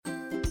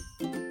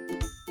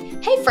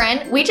Hey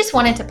friend, we just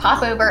wanted to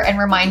pop over and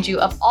remind you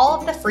of all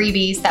of the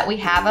freebies that we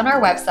have on our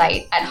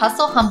website at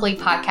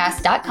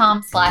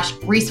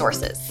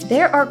hustlehumblypodcast.com/resources.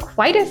 There are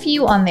quite a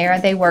few on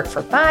there. They work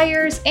for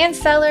buyers and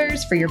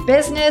sellers, for your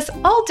business,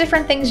 all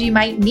different things you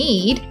might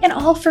need, and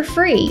all for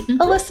free.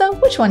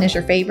 Alyssa, which one is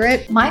your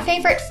favorite? My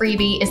favorite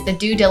freebie is the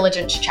due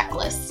diligence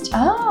checklist.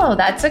 Oh,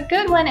 that's a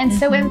good one and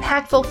so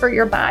impactful for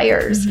your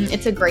buyers.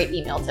 It's a great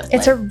email template.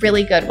 It's a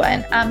really good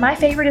one. My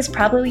favorite is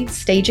probably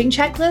staging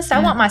checklist.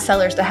 I want my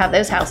sellers to have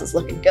those houses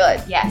looking good.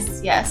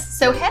 Yes.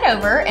 So head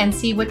over and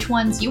see which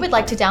ones you would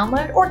like to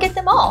download or get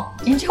them all.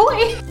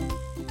 Enjoy.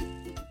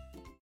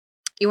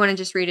 You want to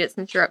just read it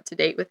since you're up to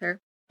date with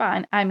her?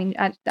 Fine. I mean,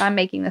 I'm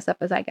making this up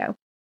as I go.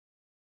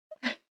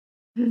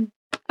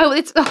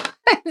 It's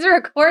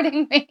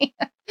recording me.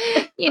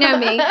 You know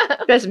me,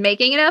 just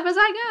making it up as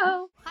I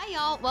go. Hi,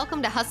 y'all.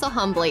 Welcome to Hustle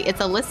Humbly.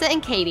 It's Alyssa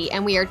and Katie,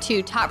 and we are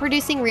two top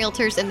producing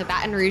realtors in the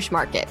Baton Rouge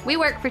market. We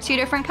work for two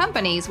different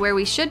companies where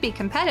we should be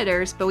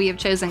competitors, but we have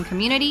chosen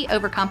community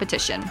over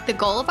competition. The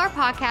goal of our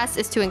podcast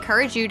is to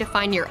encourage you to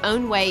find your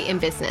own way in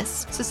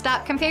business. So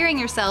stop comparing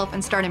yourself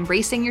and start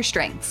embracing your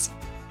strengths.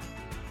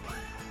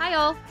 Hi,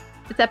 all.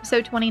 It's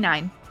episode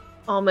 29.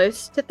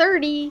 Almost to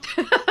 30.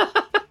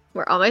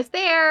 We're almost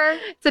there.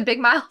 It's a big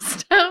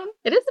milestone.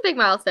 It is a big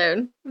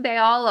milestone. They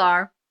all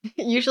are.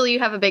 Usually you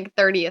have a big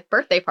 30th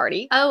birthday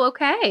party. Oh,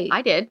 okay.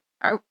 I did.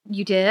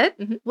 You did?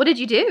 Mhm. What did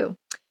you do?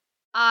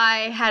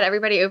 I had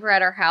everybody over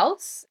at our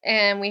house,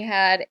 and we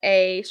had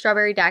a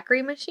strawberry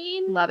daiquiri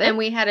machine. Love it. And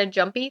we had a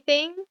jumpy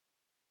thing.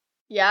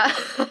 Yeah.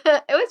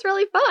 It was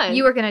really fun.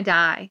 You were going to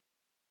die.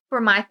 For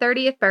my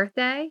 30th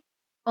birthday,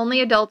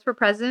 only adults were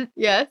present.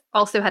 Yes.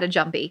 Also had a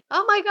jumpy.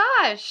 Oh my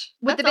gosh.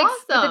 With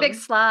That's the big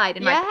slide.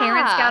 And my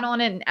parents got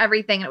on it and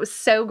everything. And it was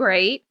so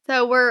great.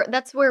 So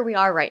that's where we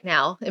are right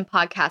now in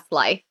podcast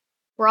life.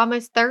 We're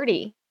almost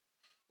 30.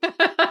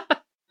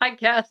 I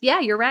guess. Yeah,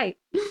 you're right.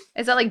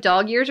 Is that like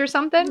dog years or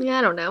something? Yeah,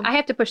 I don't know. I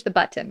have to push the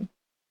button.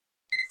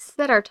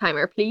 Set our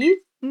timer, please.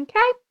 Okay.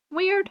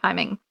 We are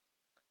timing.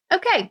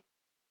 Okay.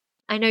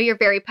 I know you're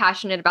very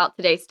passionate about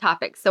today's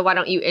topic, so why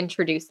don't you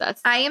introduce us?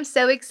 I am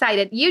so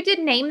excited. You did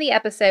name the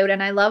episode,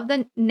 and I love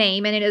the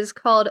name, and it is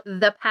called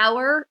The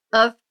Power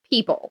of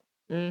People.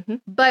 Mm-hmm.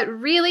 But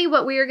really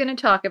what we are going to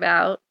talk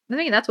about, I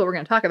think that's what we're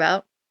going to talk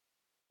about,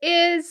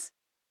 is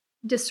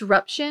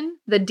disruption,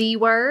 the D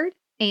word,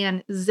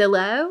 and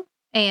Zillow,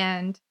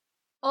 and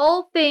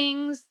all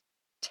things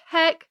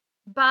tech,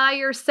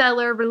 buyer,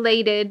 seller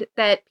related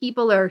that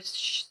people are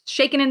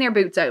shaking in their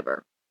boots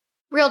over.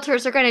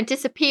 Realtors are going to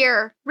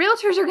disappear.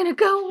 Realtors are going to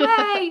go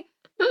away.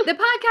 The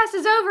podcast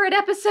is over at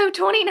episode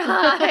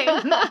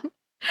 29.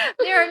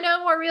 There are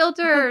no more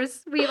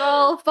realtors. We've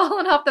all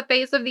fallen off the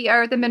face of the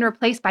earth and been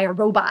replaced by a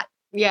robot.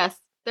 Yes,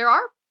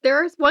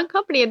 there's one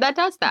company that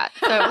does that.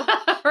 So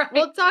Right.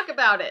 we'll talk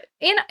about it.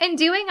 In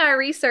doing our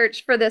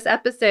research for this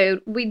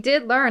episode, we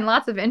did learn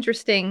lots of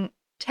interesting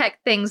tech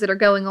things that are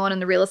going on in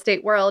the real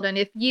estate world. And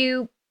if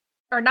you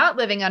are not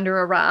living under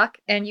a rock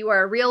and you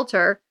are a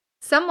realtor,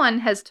 someone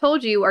has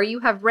told you, or you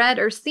have read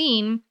or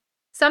seen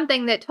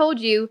something that told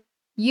you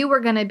you were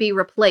going to be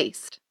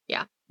replaced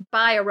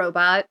by a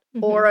robot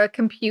or a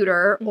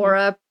computer or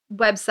a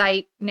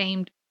website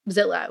named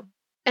Zillow.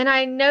 And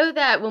I know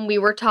that when we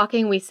were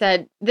talking, we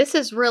said, this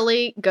is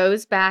really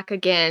goes back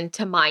again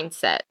to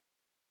mindset.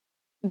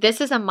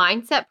 This is a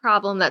mindset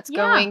problem that's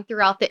going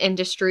throughout the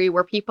industry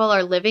where people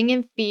are living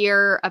in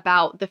fear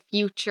about the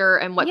future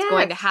and what's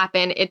going to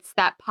happen. It's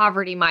that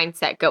poverty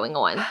mindset going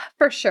on.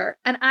 For sure.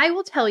 And I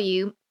will tell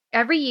you,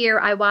 every year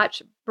I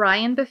watch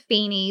Brian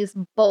Buffini's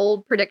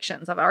bold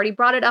predictions. I've already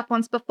brought it up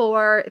once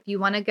before. If you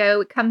want to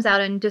go, it comes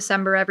out in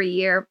December every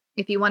year.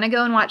 If you want to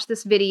go and watch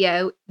this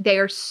video, they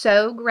are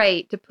so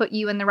great to put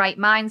you in the right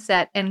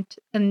mindset. And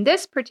in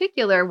this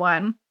particular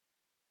one,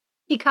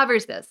 he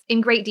covers this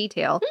in great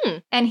detail.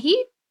 And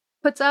he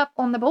puts up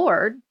on the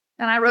board,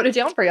 and I wrote it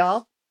down for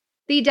y'all,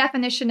 the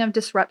definition of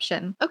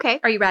disruption. Okay.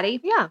 Are you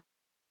ready? Yeah.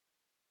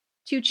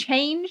 To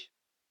change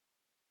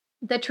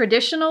the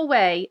traditional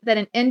way that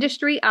an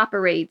industry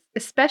operates,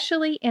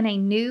 especially in a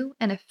new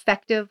and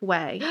effective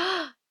way.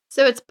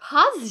 So it's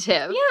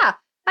positive. Yeah.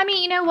 I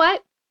mean, you know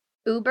what?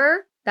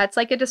 Uber, that's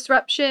like a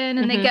disruption.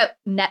 And they get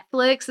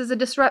Netflix as a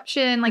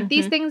disruption. Like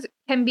these things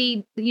can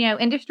be,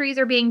 industries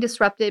are being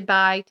disrupted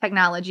by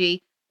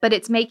technology, but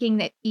it's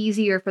making it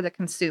easier for the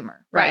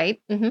consumer,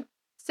 right?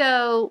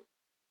 So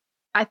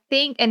I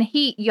think, and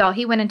he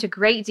went into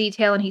great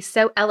detail and he's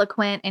so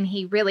eloquent and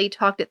he really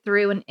talked it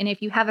through. And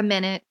if you have a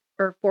minute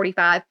or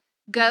 45,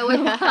 go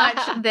and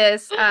watch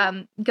this.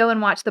 Go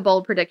and watch the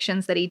bold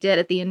predictions that he did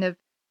at the end of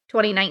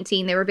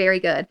 2019. They were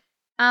very good.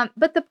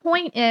 But the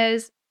point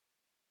is,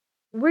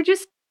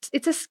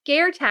 it's a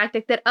scare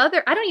tactic that I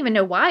don't even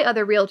know why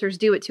other realtors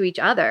do it to each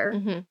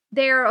other.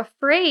 They're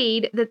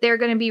afraid that they're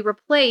going to be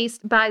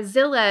replaced by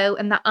Zillow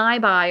and the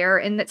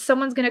iBuyer and that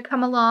someone's going to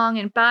come along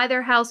and buy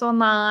their house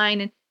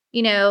online and,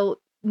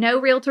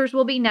 no realtors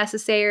will be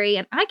necessary.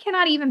 And I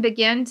cannot even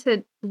begin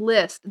to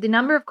list the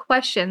number of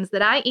questions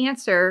that I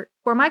answer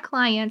for my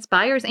clients,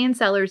 buyers and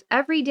sellers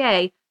every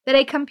day that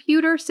a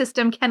computer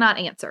system cannot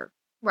answer.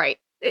 Right.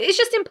 It's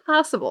just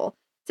impossible.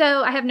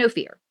 So I have no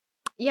fear.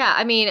 Yeah.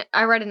 I mean,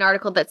 I read an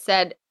article that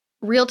said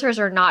realtors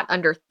are not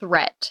under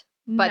threat,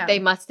 but No. they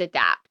must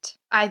adapt.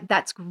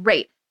 That's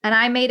great. And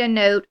I made a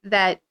note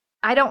that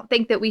I don't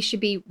think that we should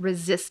be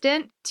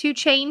resistant to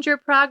change or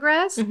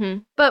progress,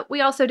 but we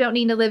also don't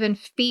need to live in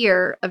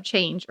fear of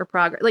change or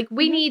progress. Like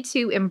we need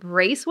to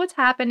embrace what's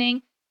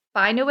happening,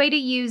 find a way to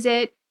use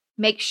it,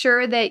 make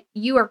sure that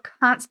you are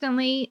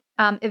constantly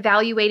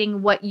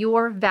evaluating what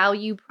your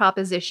value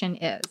proposition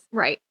is.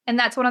 Right. And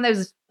that's one of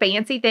those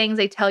fancy things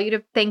they tell you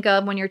to think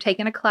of when you're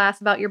taking a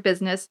class about your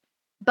business.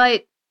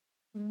 But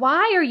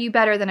why are you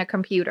better than a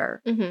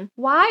computer?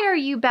 Why are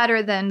you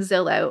better than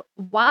Zillow?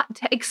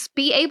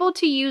 Be able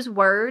to use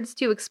words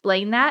to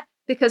explain that,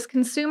 because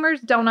consumers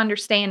don't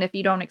understand if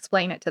you don't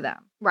explain it to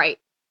them. Right.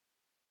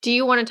 Do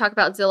you want to talk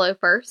about Zillow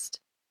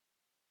first?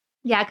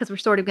 Yeah, because we're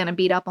sort of going to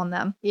beat up on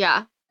them.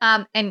 Yeah.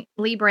 And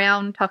Lee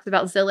Brown talks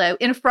about Zillow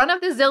in front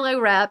of the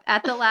Zillow rep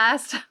at the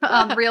last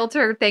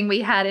realtor thing we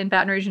had in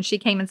Baton Rouge, and she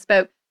came and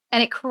spoke,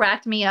 and it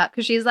cracked me up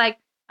because she's like,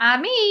 I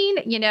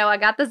mean, I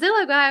got the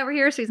Zillow guy over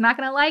here, so he's not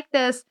going to like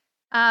this.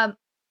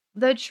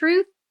 The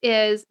truth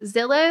is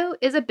Zillow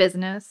is a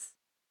business,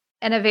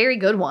 and a very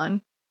good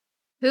one,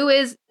 who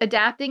is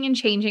adapting and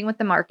changing with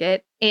the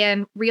market.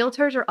 And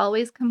realtors are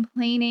always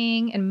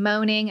complaining and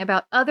moaning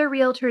about other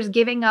realtors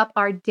giving up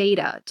our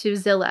data to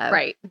Zillow.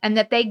 Right. And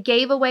that they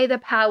gave away the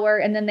power,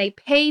 and then they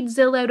paid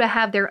Zillow to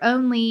have their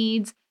own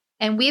leads.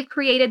 And we've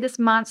created this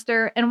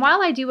monster. And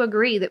while I do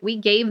agree that we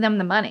gave them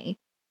the money,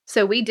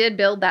 so we did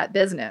build that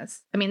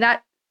business. I mean,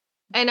 that.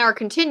 And are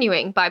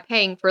continuing by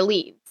paying for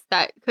leads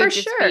that could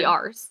just be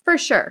ours. For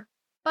sure.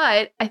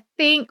 But I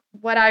think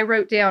what I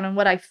wrote down and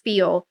what I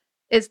feel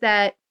is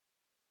that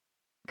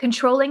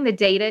controlling the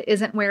data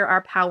isn't where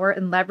our power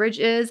and leverage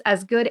is.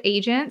 As good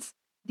agents,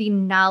 the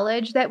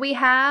knowledge that we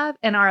have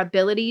and our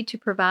ability to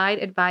provide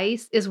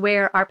advice is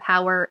where our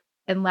power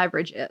and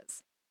leverage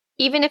is.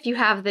 Even if you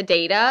have the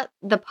data,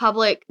 the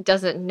public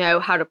doesn't know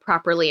how to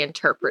properly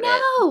interpret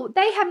it. No,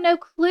 they have no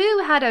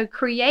clue how to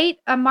create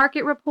a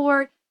market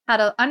report, how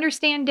to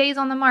understand days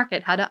on the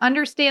market, how to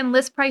understand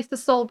list price to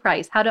sold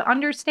price, how to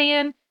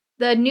understand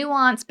the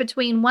nuance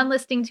between one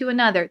listing to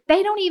another.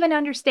 They don't even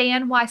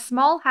understand why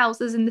small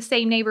houses in the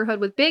same neighborhood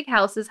with big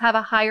houses have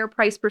a higher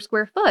price per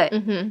square foot.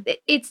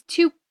 It's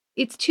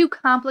too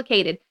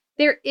complicated.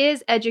 There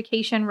is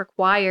education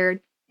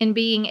required in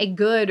being a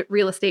good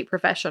real estate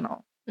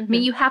professional. I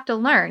mean, you have to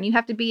learn. You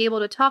have to be able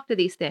to talk to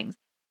these things.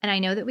 And I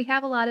know that we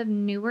have a lot of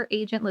newer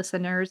agent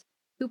listeners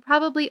who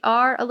probably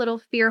are a little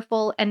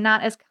fearful and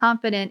not as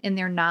confident in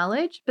their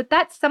knowledge, but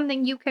that's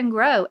something you can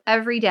grow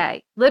every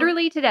day.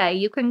 Literally today,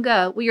 you can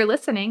go, well, you're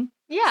listening.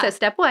 Yeah. So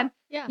step one,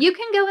 you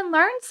can go and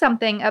learn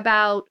something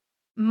about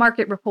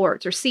market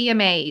reports or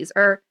CMAs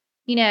or,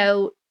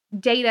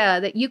 data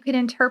that you can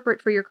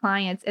interpret for your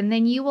clients. And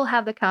then you will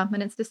have the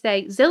confidence to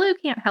say, Zillow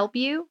can't help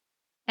you.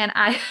 And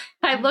I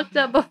looked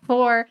up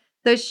before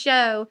the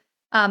show,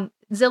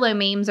 Zillow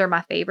memes are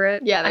my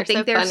favorite. Yeah, I think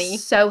so they're funny.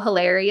 so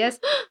hilarious.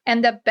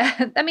 And the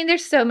best, I mean,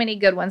 there's so many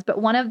good ones,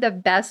 but one of the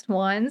best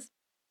ones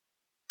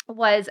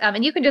was,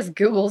 and you can just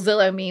Google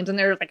Zillow memes and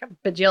there's like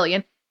a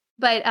bajillion,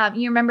 but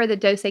you remember the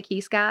Dos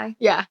Equis guy?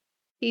 Yeah.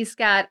 He's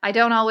got, I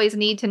don't always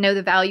need to know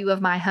the value of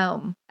my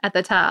home at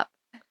the top.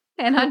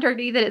 And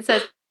underneath it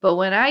says, but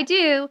when I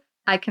do,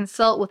 I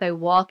consult with a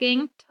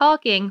walking,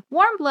 talking,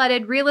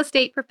 warm-blooded real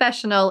estate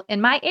professional in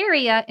my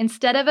area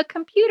instead of a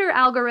computer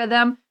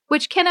algorithm,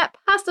 which cannot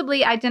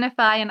possibly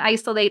identify and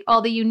isolate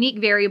all the unique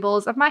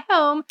variables of my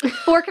home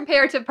for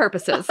comparative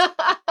purposes.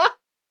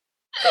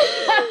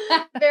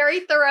 Very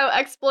thorough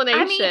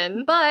explanation. I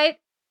mean, but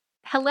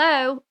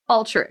hello,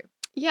 all true.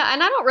 Yeah,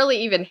 and I don't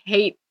really even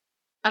hate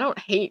Zillow. I don't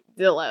hate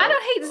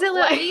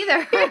Zillow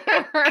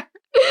either.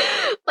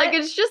 Like,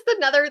 it's just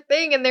another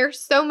thing, and there's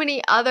so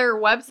many other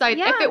websites.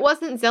 Yeah. If it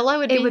wasn't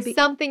Zillow, it would be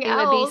something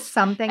else. It would be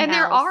something else. And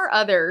there are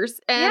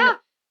others. And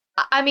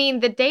I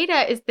mean, the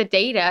data is the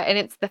data, and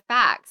it's the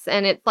facts.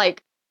 And it's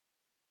like,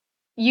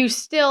 you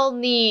still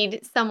need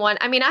someone.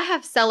 I mean, I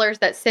have sellers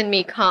that send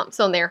me comps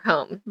on their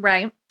home.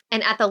 Right.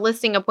 And at the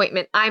listing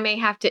appointment, I may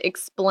have to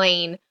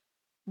explain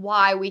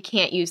why we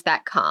can't use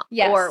that comp.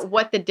 Yes. Or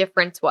what the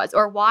difference was.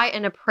 Or why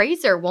an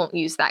appraiser won't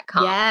use that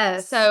comp.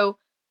 Yes. So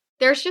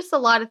there's just a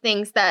lot of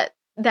things that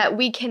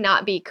we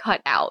cannot be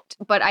cut out.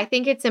 But I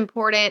think it's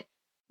important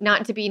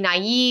not to be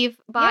naive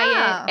by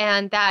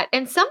it.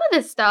 And some of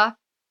this stuff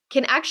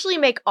can actually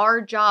make our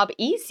job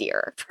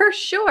easier. For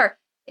sure.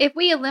 If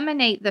we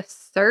eliminate the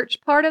search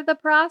part of the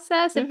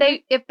process,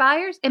 if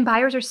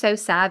buyers are so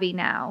savvy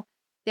now,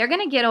 they're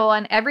going to get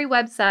on every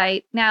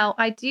website. Now,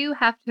 I do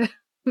have to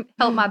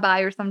help my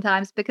buyers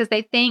sometimes because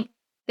they think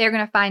they're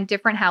going to find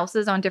different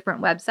houses on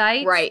different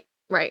websites. Right.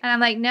 Right. And I'm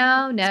like,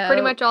 no. It's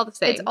pretty much all the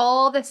same. It's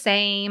all the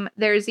same.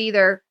 There's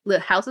either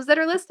houses that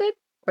are listed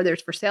or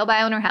there's for sale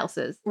by owner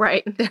houses.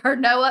 Right. There are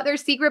no other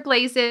secret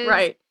places.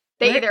 Right.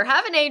 They either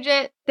have an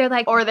agent they're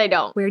like, or they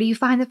don't. Where do you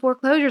find the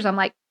foreclosures? I'm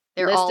like,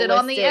 They're all listed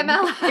on the listed.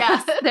 MLS.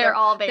 Yes, they're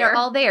all there. They're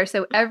all there.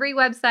 So every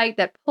website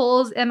that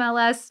pulls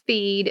MLS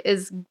feed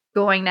is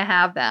going to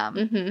have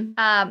them.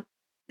 Mhm.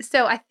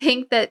 So I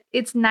think that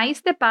it's nice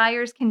that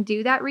buyers can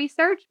do that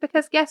research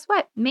because guess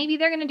what? Maybe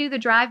they're going to do the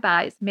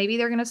drive-bys. Maybe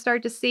they're going to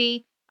start to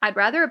see, I'd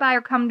rather a buyer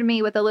come to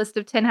me with a list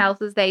of 10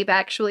 houses they've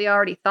actually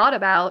already thought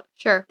about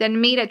Sure. than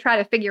me to try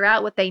to figure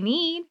out what they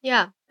need.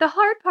 Yeah. The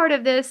hard part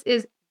of this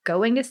is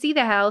going to see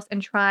the house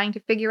and trying to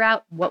figure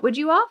out what would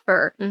you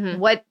offer? Mhm.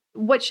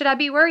 What should I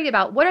be worried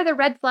about? What are the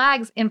red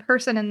flags in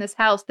person in this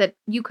house that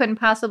you couldn't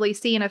possibly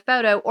see in a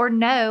photo or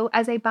know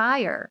as a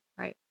buyer?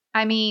 Right.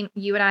 I mean,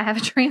 you and I have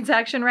a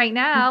transaction right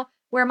now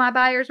where my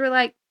buyers were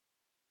like,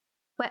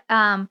 "What?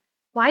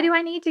 Why do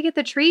I need to get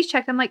the trees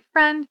checked?" I'm like,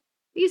 "Friend,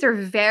 these are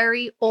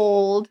very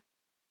old,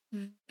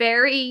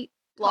 very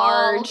tall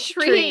Large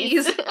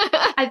trees. trees.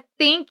 I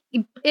think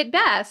at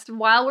best,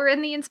 while we're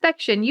in the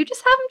inspection, you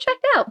just have them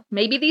checked out.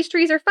 Maybe these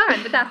trees are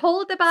fine, but that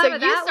hole at the bottom So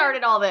of you that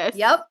started all this.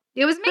 Yep,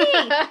 it was me.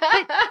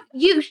 But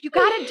you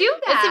got to do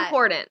that. It's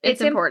important.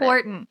 It's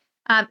important.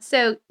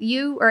 So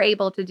you are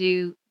able to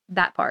do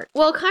that part.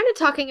 Well, kind of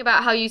talking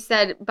about how you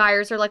said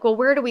buyers are like, well,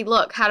 where do we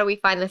look? How do we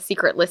find the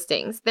secret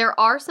listings? There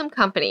are some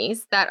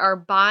companies that are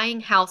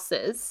buying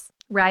houses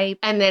Right.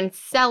 and then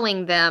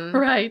selling them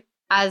Right.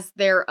 as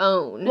their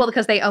own. Well,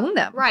 because they own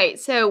them. right.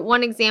 So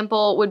one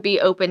example would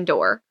be Open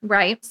Door.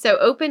 Right. So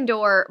Open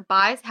Door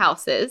buys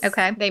houses.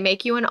 Okay. They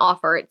make you an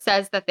offer. It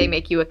says that they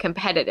make you a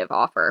competitive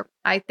offer.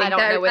 I think don't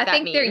know what I that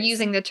think they're means.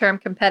 using the term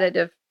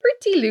competitive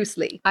pretty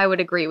loosely. I would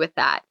agree with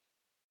that.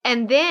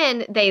 And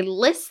then they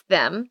list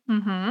them,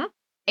 Mm-hmm.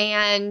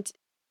 and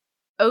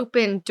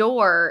Open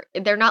Door,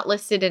 they're not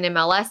listed in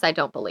MLS, I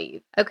don't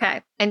believe.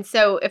 Okay. And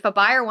so if a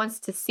buyer wants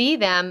to see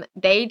them,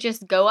 they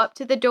just go up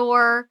to the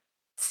door,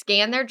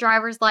 scan their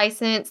driver's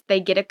license,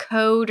 they get a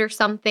code or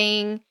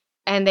something,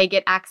 and they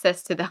get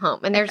access to the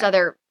home. And there's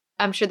Okay.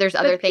 I'm sure there's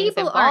other But things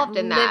people involved aren't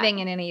in that. living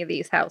in any of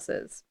these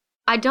houses.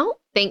 I don't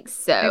think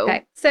so.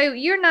 Okay. So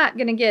you're not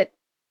going to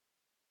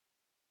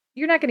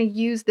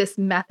use this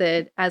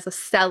method as a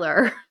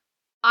seller.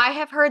 I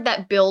have heard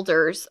that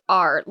builders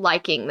are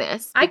liking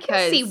this. I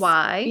can see because,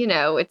 why. You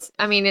know, it's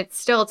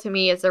still to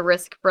me is a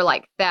risk for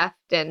like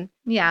theft and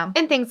Yeah.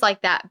 things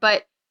like that.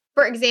 But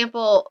for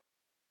example,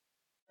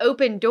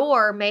 Open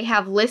Door may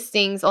have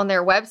listings on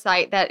their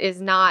website that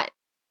is not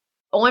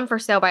on for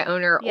sale by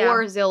owner Yeah.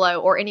 or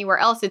Zillow or anywhere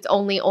else. It's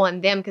only on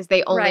them because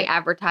they only Right.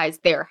 advertise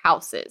their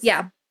houses.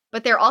 Yeah.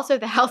 But they're also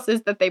the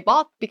houses that they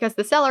bought because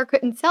the seller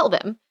couldn't sell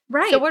them.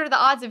 Right. So what are the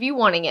odds of you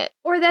wanting it?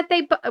 Or that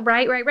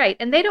right.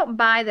 And they don't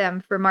buy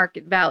them for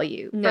market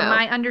value. No. From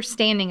my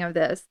understanding of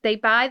this, they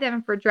buy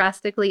them for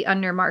drastically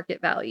under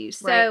market value.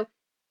 So Right.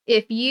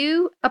 if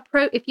you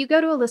go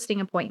to a listing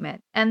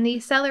appointment and the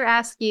seller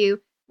asks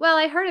you, well,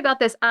 I heard about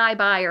this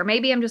iBuyer,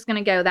 maybe I'm just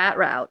going to go that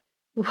route.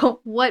 Well,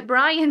 what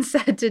Brian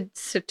said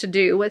to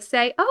do was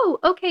say, oh,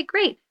 okay,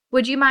 great.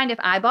 Would you mind if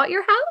I bought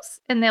your house?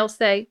 And they'll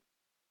say,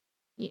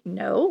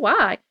 no,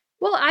 why?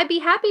 Well, I'd be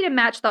happy to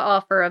match the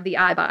offer of the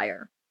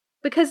iBuyer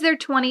because they're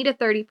 20 to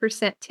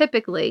 30%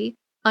 typically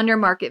under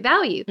market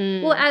value.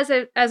 Well, as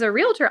a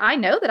realtor, I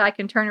know that I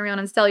can turn around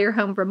and sell your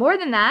home for more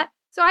than that.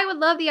 So I would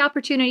love the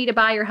opportunity to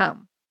buy your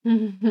home.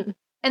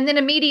 And then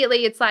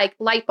immediately it's like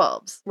light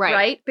bulbs,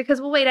 right?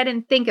 Because, well, wait, I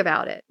didn't think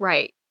about it.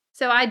 Right.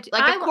 So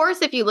Of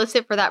course, if you list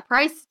it for that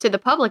price to the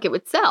public, it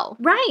would sell.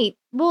 Right.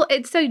 Well,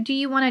 so do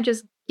you want to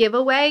just give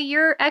away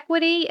your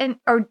equity? And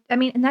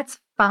that's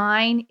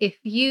fine if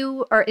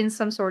you are in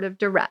some sort of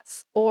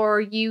duress or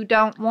you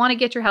don't want to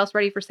get your house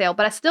ready for sale.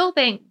 But I still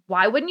think,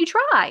 why wouldn't you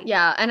try?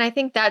 Yeah. And I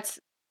think that's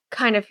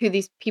kind of who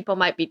these people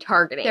might be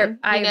targeting.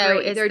 I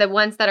agree. It's the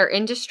ones that are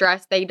in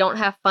distress. They don't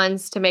have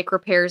funds to make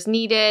repairs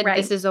needed. Right.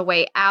 This is a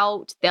way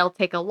out. They'll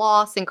take a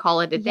loss and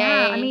call it a day.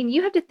 Yeah. I mean,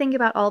 you have to think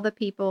about all the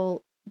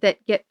people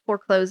that get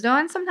foreclosed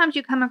on. Sometimes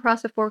you come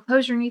across a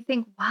foreclosure and you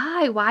think,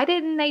 why? Why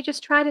didn't they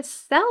just try to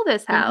sell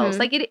this house? Mhm.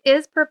 Like, it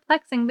is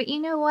perplexing. But you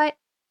know what?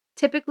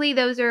 Typically,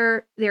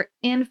 they're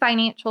in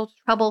financial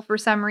trouble for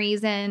some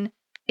reason.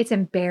 It's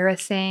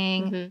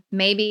embarrassing. Mhm.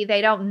 Maybe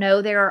they don't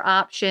know there are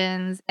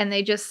options and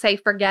they just say,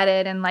 forget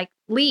it and like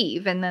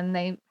leave. And then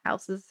the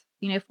house is,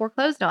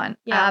 foreclosed on.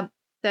 Yeah.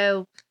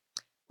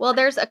 Well,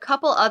 there's a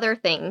couple other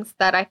things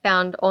that I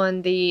found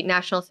on the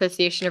National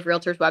Association of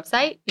Realtors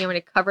website. You want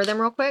me to cover them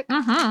real quick?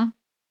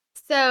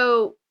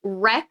 So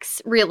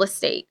Rex Real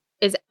Estate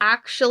is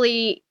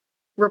actually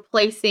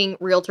replacing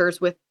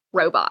realtors with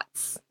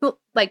robots.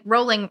 Like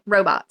rolling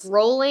robots.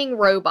 Rolling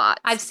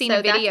robots. I've seen So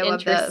a video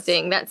that's of this.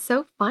 interesting. That's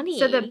so funny.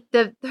 So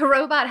the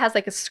robot has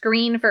like a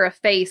screen for a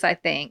face, I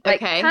think.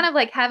 Like, Okay. kind of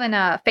like having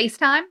a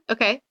FaceTime.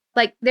 Okay.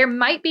 Like there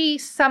might be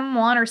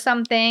someone or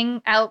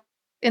something out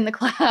in the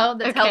cloud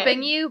that's Okay.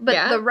 helping you, but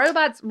Yeah. the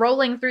robot's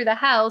rolling through the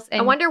house.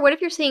 And I wonder, what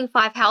if you're seeing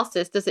 5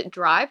 houses? Does it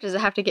drive? Does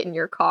it have to get in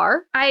your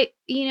car? I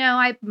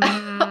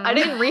I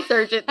didn't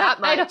research it that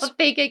I much. don't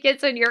think it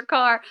gets in your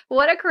car.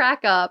 What a crack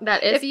up.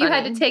 That is If you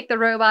had to funny. take the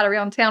robot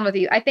around town with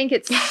you, I think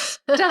it's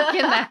stuck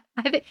in that.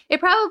 I think it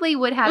probably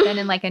would happen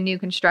in like a new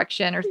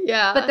construction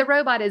Yeah. but the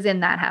robot is in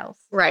that house.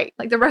 right.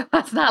 Like the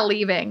robot's not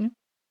leaving.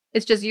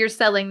 It's just you're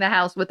selling the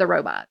house with a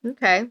robot.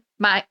 Okay.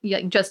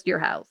 Just your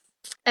house.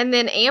 And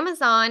then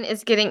Amazon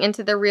is getting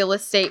into the real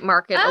estate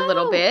market a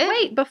little bit.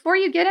 Wait, before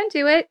you get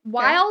into it,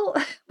 while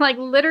like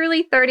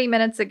literally 30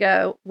 minutes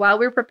ago, while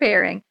we're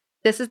preparing,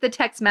 this is the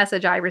text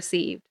message I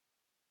received.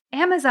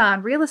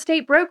 Amazon real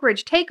estate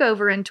brokerage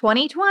takeover in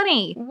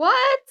 2020.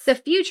 What? The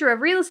future of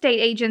real estate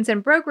agents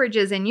and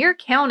brokerages in your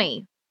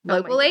county. Oh my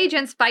Local God.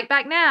 agents fight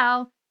back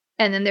now.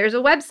 And then there's a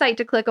website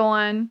to click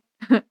on.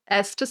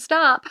 S to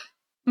stop.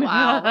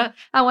 Wow.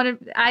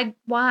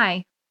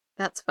 Why?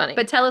 That's funny.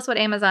 But tell us what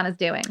Amazon is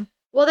doing.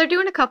 Well, they're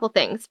doing a couple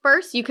things.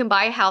 First, you can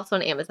buy a house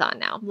on Amazon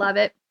now. Love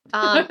it.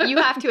 You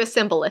have to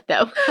assemble it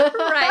though.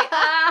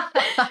 Right.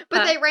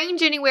 But they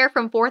range anywhere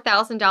from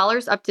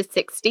 $4,000 up to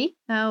 $60,000.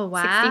 Oh,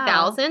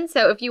 wow. $60,000.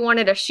 So if you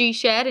wanted a she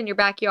shed in your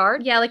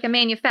backyard. Yeah, like a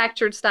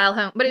manufactured style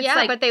home. But it's yeah,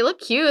 like, but they look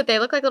cute. They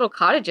look like little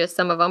cottages.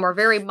 Some of them are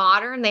very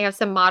modern. They have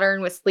some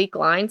modern with sleek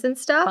lines and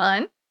stuff.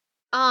 fun.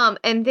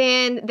 And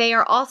then they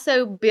are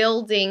also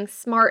building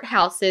smart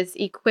houses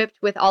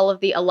equipped with all of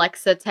the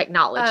Alexa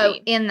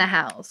technology In the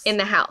house. in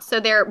the house. So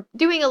they're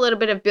doing a little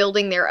bit of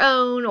building their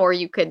own, or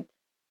you could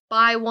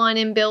buy one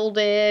and build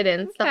it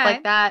and stuff Okay.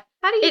 like that.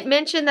 How do you It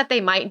mentioned that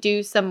they might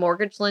do some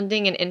mortgage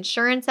lending and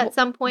insurance at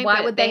some point. why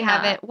but would they not?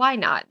 haven't? Why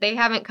not? They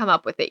haven't come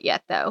up with it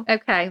yet, though.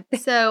 Okay.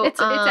 So It's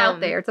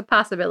out there. It's a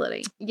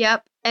possibility.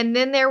 Yep. And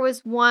then there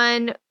was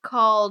one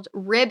called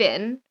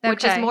Ribbon,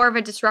 which is Okay. more of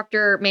a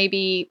disruptor,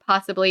 maybe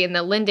possibly in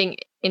the lending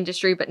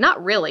industry, but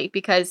not really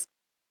because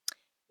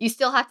you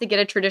still have to get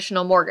a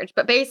traditional mortgage.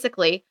 But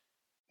basically,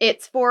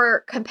 it's for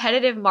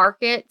competitive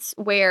markets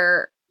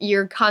where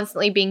you're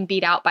constantly being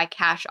beat out by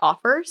cash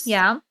offers.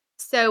 Yeah.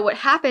 So what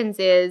happens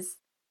is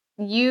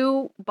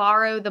you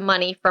borrow the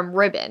money from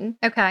Ribbon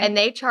Okay. and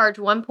they charge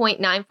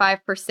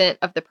 1.95%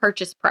 of the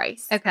purchase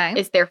price Okay.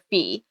 is their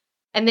fee.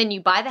 And then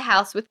you buy the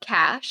house with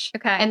cash.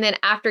 Okay. And then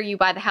after you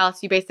buy the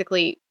house, you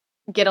basically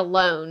get a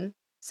loan.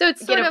 So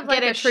it's sort of like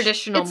get a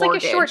traditional It's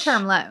mortgage. like a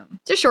short-term loan.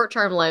 It's a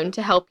short-term loan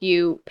to help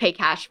you pay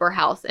cash for a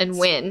house and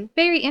win.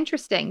 Very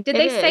interesting. Did It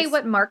they say is.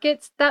 what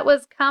markets that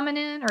was common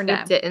in or no?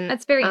 It didn't.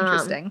 That's very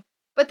interesting.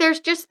 But there's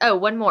just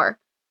one more.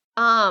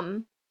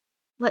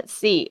 Let's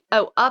see.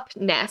 Oh,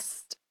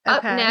 UpNest.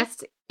 Okay.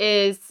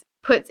 UpNest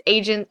puts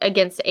agent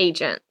against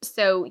agent.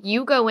 So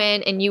you go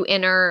in and you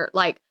enter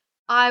like,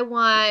 I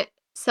want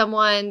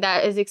someone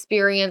that is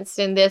experienced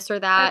in this or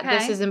that.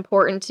 This Okay. is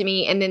important to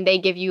me. And then they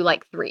give you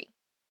like 3.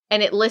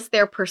 And it lists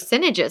their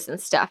percentages and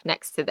stuff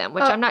next to them,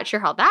 which Oh. I'm not sure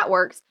how that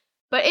works.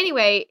 But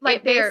anyway, Like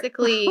it their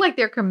basically, like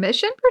their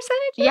commission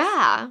percentages?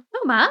 yeah.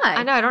 Oh my.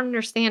 I know. I don't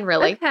understand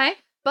really. Okay.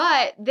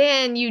 But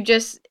then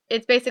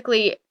it's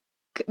basically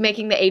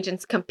making the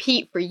agents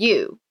compete for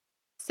you.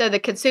 So the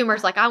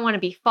consumer's like, I want to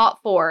be fought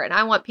for and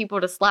I want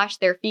people to slash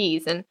their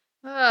fees and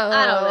Oh.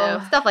 I don't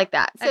know, stuff like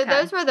that. So Okay.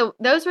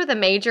 those were the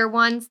major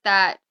ones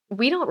that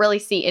we don't really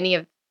see any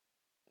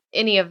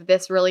of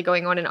this really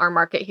going on in our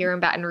market here in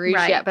Baton Rouge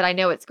Right. yet, but I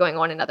know it's going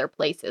on in other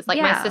places. Like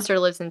Yeah. my sister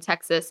lives in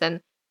Texas and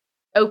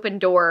Open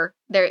Door,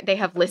 they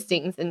have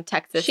listings in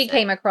Texas. She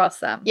came across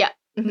them. Yeah.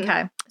 Mhm.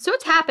 Okay. So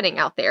it's happening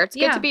out there. It's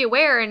good Yeah. to be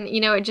aware, and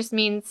it just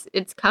means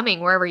it's coming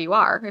wherever you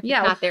are. If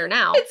Yeah. it's not there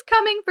now, It's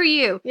coming for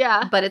you.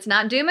 yeah. But it's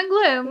not doom and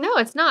gloom. No,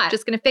 it's not.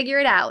 Just going to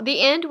figure it out.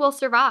 The end will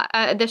survive.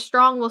 The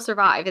strong will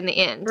survive in the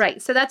end. Right.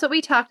 So that's what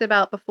we talked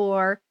about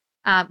before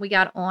we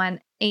got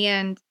on.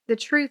 And the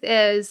truth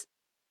is,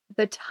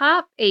 the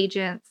top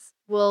agents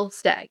will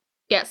stay.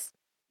 Yes.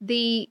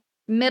 The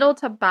middle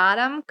to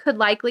bottom could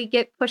likely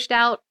get pushed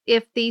out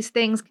if these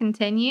things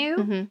continue.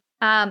 Mm-hmm.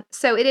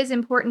 So it is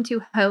important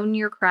to hone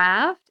your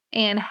craft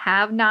and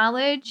have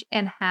knowledge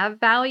and have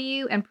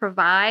value and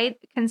provide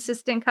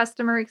consistent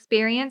customer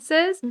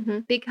experiences, Mm-hmm.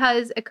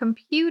 because a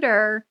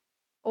computer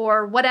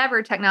or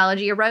whatever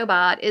technology, a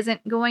robot,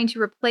 isn't going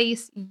to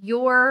replace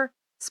your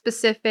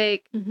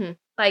specific Mm-hmm.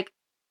 like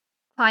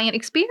client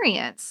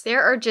experience.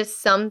 There are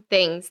just some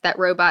things that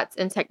robots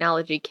and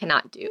technology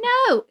cannot do.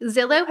 No,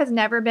 Zillow has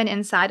never been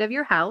inside of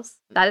your house.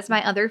 That is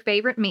my other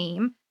favorite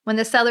meme. When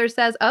the seller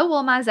says, "Oh,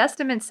 well, my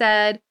estimate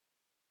said,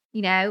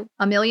 $1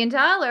 million,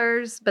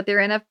 but they're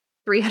in a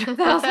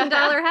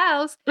 $300,000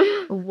 house."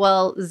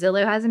 Well,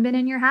 Zillow hasn't been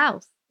in your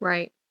house.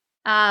 Right.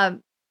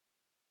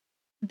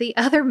 The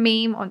other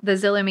meme, the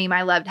Zillow meme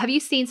I loved. Have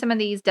you seen some of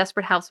these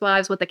Desperate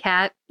Housewives with the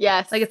cat?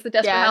 Yes. Like it's the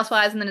Desperate Yes.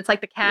 Housewives, and then it's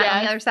like the cat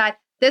on Yes. the other side.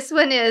 This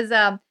one is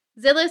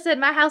Zillow said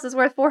my house is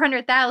worth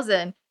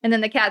 $400,000, and then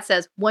the cat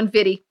says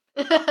 150.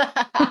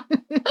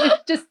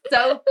 Just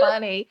so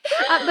funny,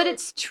 but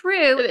it's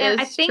true, It and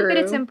I is think that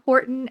it's true.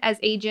 important as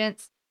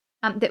agents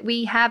that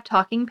we have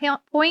talking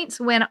points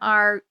when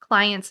our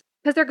clients,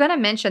 because they're going to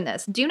mention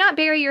this. Do not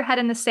bury your head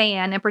in the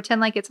sand and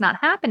pretend like it's not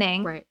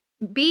happening. Right.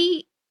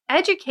 Be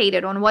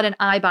educated on what an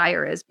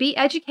iBuyer is. Be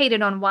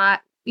educated on why,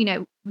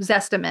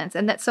 Zestimates,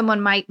 and that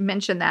someone might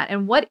mention that.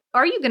 And what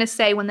are you going to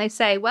say when they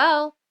say,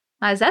 well,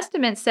 my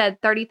Zestimate said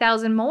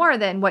 30,000 more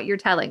than what you're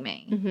telling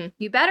me? Mm-hmm.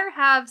 You better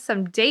have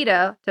some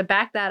data to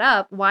back that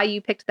up, why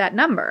you picked that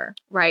number.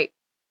 Right.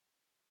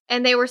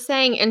 And they were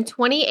saying in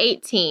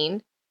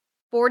 2018,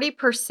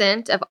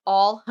 40% of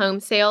all home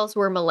sales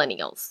were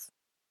millennials.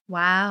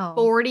 Wow.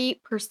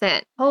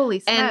 40%. Holy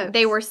smokes. And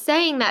they were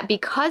saying that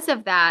because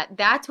of that,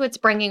 that's what's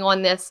bringing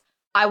on this,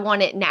 I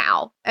want it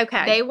now.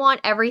 Okay. They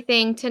want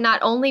everything to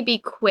not only be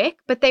quick,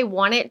 but they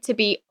want it to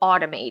be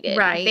automated.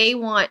 Right. They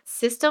want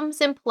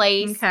systems in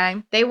place.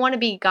 Okay. They want to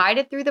be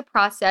guided through the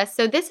process.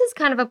 So this is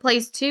kind of a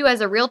place too,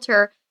 as a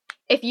realtor,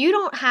 if you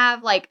don't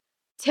have like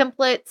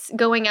templates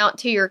going out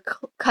to your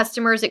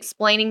customers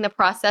explaining the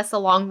process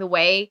along the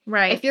way.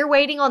 Right. If you're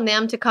waiting on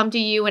them to come to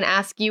you and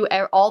ask you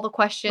all the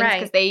questions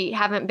because they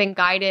haven't been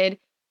guided,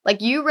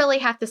 like you really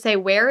have to say,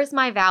 where is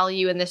my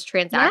value in this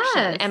transaction?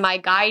 Yes. Am I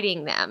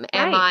guiding them? Right.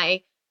 Am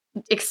I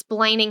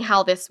explaining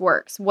how this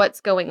works? What's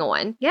going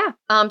on? Yeah.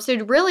 So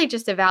really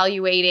just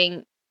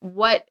evaluating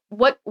what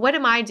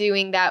am I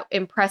doing that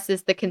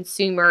impresses the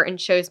consumer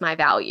and shows my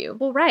value?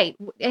 Well, right.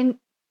 And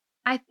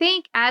I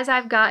think as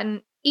I've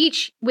gotten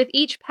with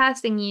each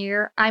passing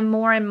year, I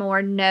more and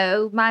more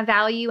know my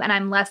value, and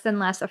I'm less and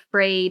less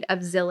afraid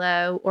of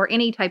Zillow or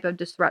any type of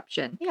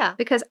disruption. Yeah.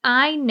 Because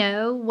I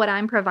know what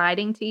I'm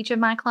providing to each of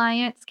my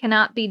clients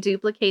cannot be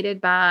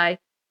duplicated by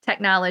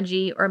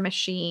technology or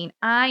machine.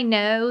 I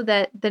know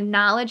that the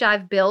knowledge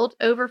I've built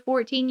over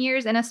 14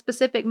 years in a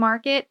specific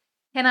market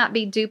cannot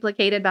be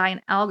duplicated by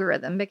an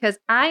algorithm, because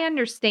I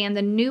understand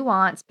the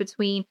nuance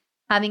between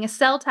having a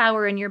cell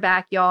tower in your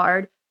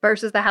backyard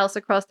versus the house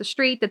across the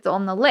street that's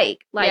on the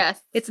lake. Like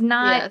Yes. it's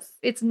not Yes.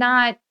 it's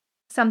not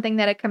something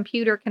that a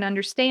computer can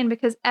understand,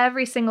 because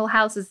every single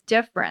house is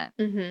different.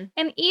 Mm-hmm.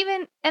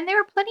 And there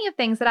are plenty of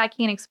things that I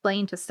can't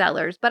explain to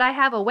sellers, but I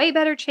have a way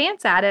better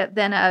chance at it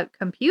than a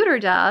computer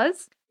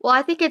does. Well,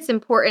 I think it's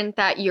important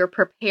that you're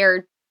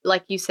prepared,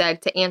 like you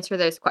said, to answer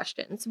those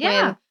questions.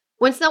 Yeah.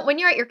 When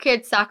you're at your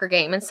kid's soccer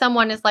game and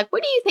someone is like,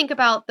 what do you think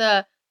about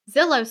the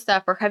Zillow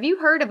stuff? Or have you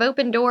heard of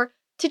Open Door?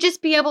 To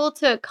just be able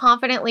to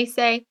confidently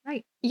say,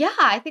 Right. Yeah,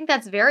 I think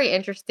that's very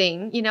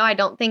interesting. I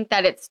don't think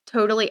that it's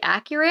totally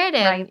accurate.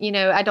 And, Right.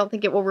 I don't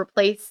think it will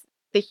replace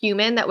the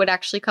human that would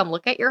actually come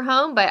look at your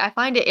home, but I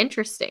find it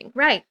interesting.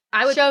 Right.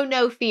 I would show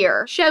no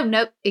fear.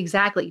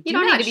 exactly. You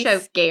don't need to be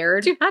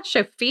scared. Do not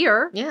show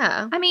fear.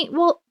 Yeah. I mean,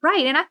 well,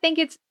 right. And I think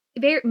it's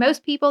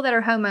most people that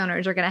are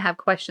homeowners are going to have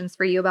questions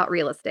for you about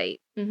real estate.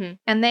 Mm-hmm.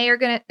 And they are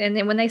going to, and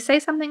then when they say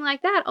something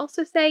like that,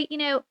 also say,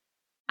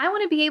 I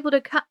want to be able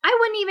to I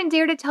wouldn't even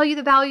dare to tell you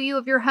the value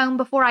of your home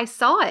before I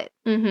saw it.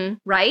 Mm-hmm.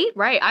 Right?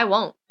 Right. I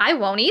won't. I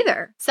won't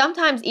either.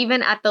 Sometimes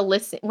even at the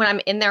listing, when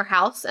I'm in their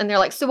house and they're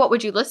like, so what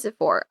would you list it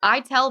for? I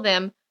tell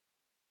them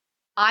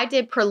I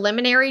did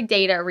preliminary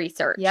data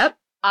research. Yep.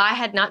 I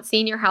had not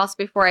seen your house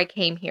before I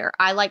came here.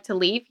 I like to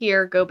leave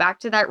here, go back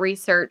to that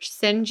research,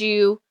 send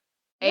you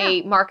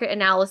a market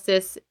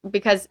analysis,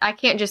 because I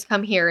can't just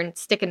come here and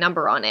stick a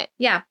number on it.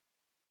 Yeah.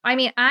 I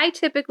mean, I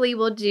typically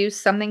will do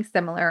something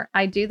similar.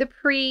 I do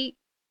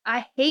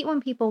I hate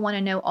when people want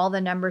to know all the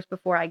numbers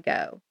before I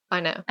go. I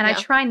know. And I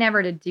try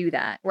never to do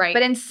that. Right.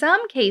 But in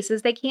some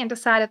cases, they can't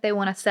decide if they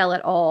want to sell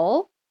at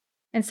all.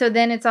 And so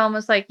then it's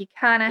almost like you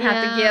kind of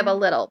have to give a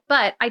little.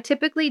 But I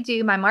typically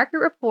do my market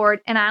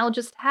report, and I'll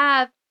just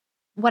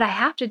what I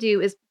have to do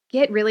is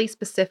get really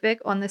specific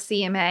on the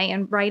CMA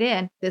and write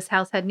in, this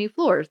house had new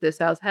floors, this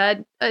house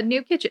had a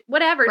new kitchen,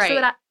 whatever. Right. So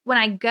that when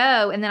I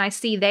go and then I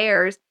see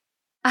theirs,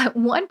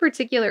 one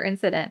particular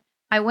incident,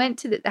 I went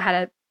to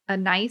had a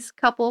nice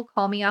couple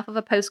call me off of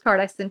a postcard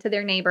I sent to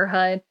their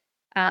neighborhood.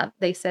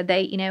 They said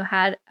they,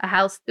 had a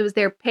house. It was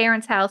their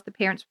parents' house. The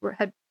parents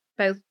had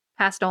both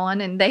passed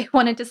on, and they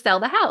wanted to sell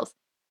the house.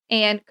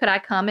 And could I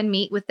come and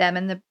meet with them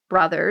and the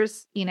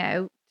brothers,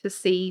 to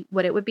see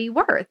what it would be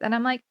worth? And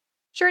I'm like,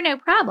 sure, no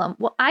problem.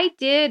 Well, I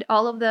did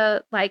all of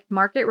the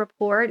market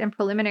report and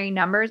preliminary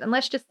numbers, and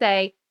let's just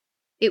say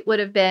it would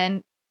have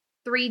been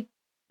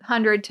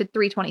 300 to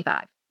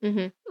 325.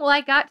 Mm-hmm. Well,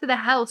 I got to the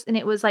house and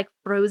it was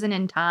frozen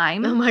in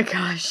time. Oh my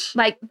gosh.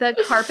 The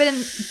carpet,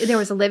 and there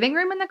was a living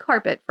room and the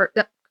carpet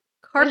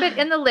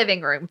in the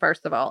living room,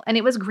 first of all, and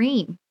it was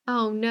green.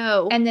 Oh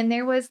no. And then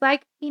there was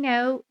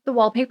the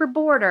wallpaper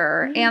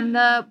border and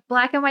the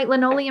black and white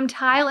linoleum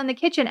tile in the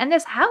kitchen. And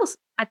this house,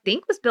 I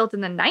think, was built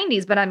in the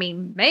 90s, but I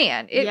mean,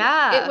 man, it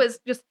was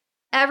just,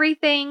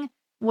 everything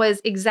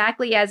was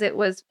exactly as it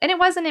was. And it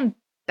wasn't in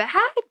bad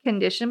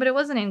condition, but it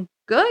wasn't in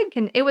good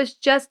it was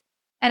just,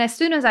 and as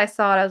soon as I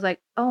saw it, I was like,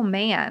 oh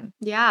man.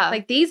 Yeah.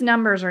 These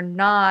numbers are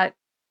not,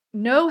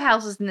 no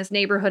houses in this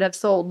neighborhood have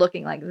sold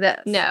looking like this.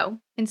 No.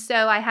 And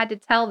so I had to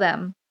tell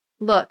them,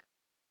 look,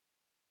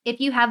 if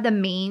you have the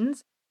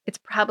means, it's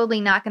probably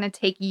not going to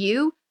take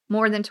you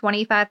more than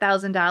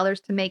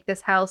 $25,000 to make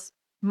this house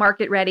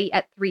market ready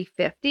at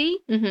 $350.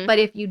 Mm-hmm. But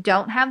if you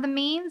don't have the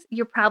means,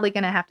 you're probably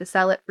going to have to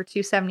sell it for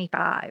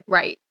 $275.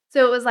 Right.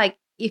 So it was like,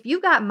 if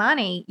you got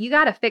money, you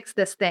got to fix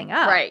this thing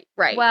up.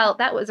 Right. Well,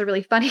 that was a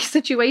really funny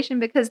situation,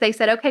 because they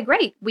said, okay,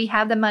 great. We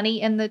have the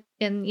money in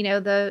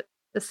the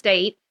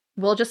state.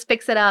 We'll just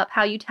fix it up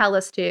how you tell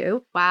us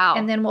to. Wow.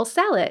 And then we'll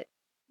sell it.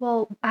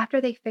 Well, after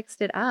they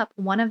fixed it up,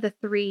 one of the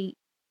three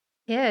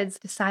kids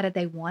decided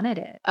they wanted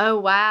it. Oh,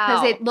 wow.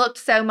 Because it looked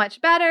so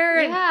much better.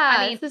 Yeah, And,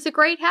 I mean, this is a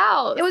great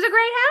house. it was a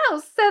great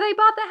house. So they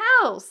bought the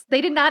house.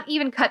 They did not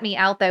even cut me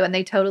out, though, and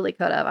they totally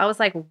could have. I was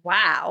like,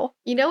 wow.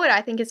 You know what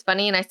I think is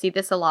funny, and I see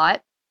this a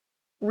lot?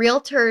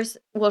 Realtors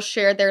will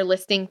share their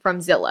listing from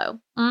Zillow.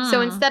 So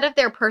instead of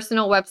their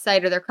personal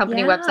website or their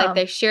company website,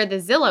 they share the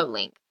Zillow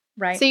link.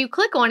 Right. So you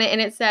click on it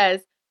and it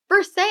says,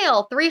 for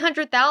sale,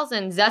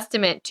 300,000,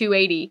 Zestimate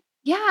 280.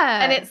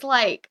 yeah. And it's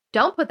like,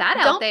 don't put that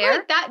out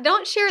there.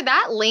 Don't share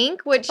that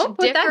link, which Don't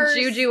put differs. that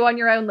juju on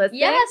your own listing.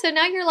 Yeah, so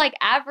now you're like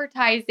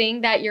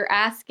advertising that you're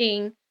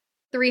asking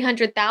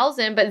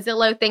 300,000, but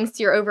Zillow thinks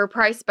you're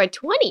overpriced by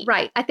 20.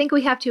 Right. I think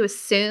we have to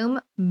assume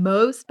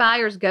most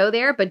buyers go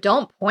there, but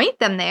don't point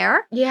them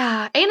there.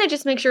 Yeah, and it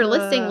just makes your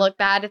listing look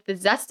bad if the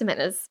Zestimate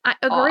is I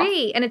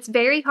agree. And it's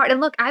very hard. And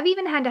look, I've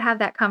even had to have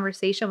that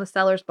conversation with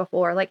sellers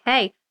before. Like,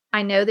 hey,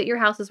 I know that your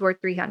house is worth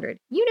 300.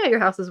 You know your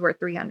house is worth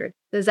 300.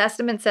 The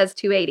Zestimate says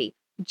 280.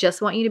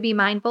 Just want you to be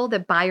mindful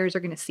that buyers are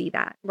going to see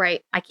that.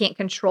 right. I can't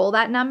control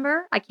that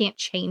number. I can't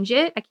change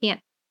it. I can't.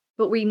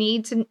 But you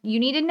need to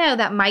know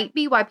that might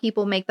be why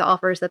people make the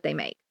offers that they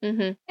make.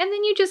 Mm-hmm. And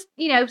then you just,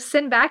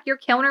 send back your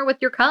counter with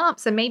your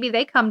comps and maybe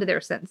they come to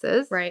their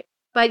senses. Right.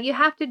 But you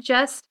can't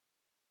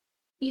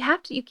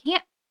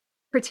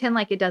pretend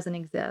like it doesn't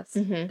exist.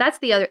 Mm-hmm. That's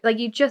the other, like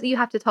you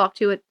have to talk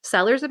to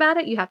sellers about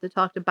it. You have to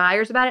talk to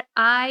buyers about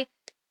it.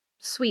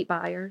 Sweet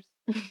buyers.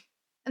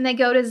 And they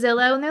go to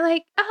Zillow and they're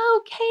like,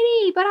 oh,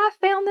 Katie, but I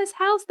found this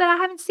house that I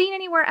haven't seen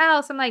anywhere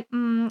else. I'm like,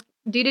 do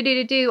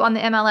on the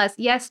MLS.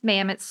 Yes,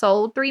 ma'am, it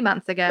sold 3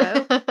 months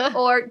ago.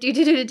 Or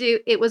do,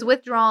 it was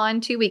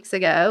withdrawn 2 weeks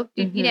ago.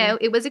 Mhm.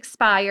 It was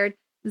expired.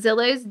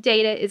 Zillow's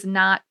data is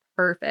not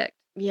perfect.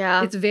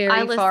 Yeah. It's very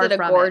I far listed a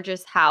from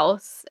gorgeous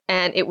house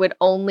and it would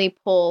only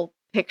pull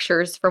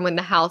pictures from when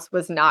the house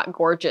was not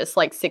gorgeous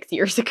like 6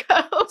 years ago.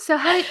 So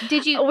how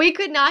did you? We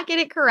could not get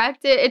it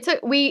corrected.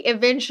 We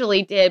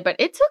eventually did, but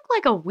it took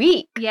like a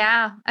week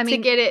Yeah, I mean,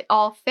 to get it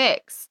all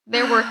fixed.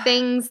 There were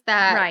things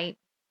that, right.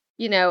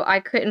 I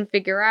couldn't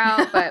figure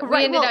out, but we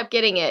Right, ended well- up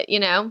getting it,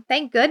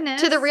 Thank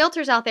goodness. To the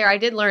realtors out there, I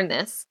did learn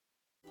this.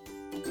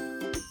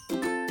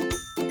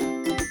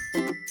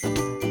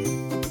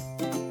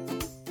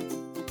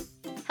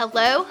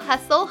 Hello,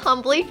 Hustle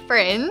Humbly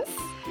friends.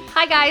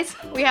 Hi guys,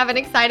 We have an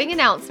exciting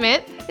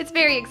announcement. it's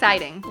very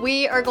exciting.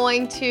 We are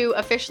going to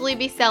officially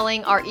be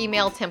selling our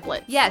email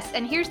templates. Yes,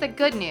 and here's the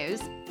good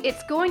news.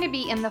 It's going to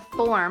be in the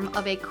form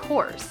of a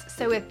course.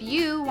 So if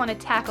you want to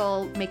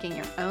tackle making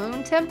your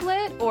own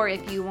template, or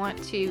if you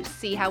want to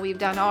see how we've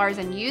done ours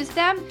and use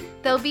them,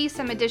 there'll be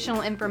some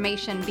additional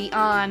information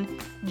beyond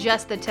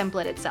just the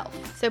template itself.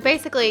 So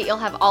basically, you'll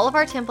have all of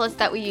our templates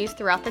that we use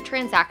throughout the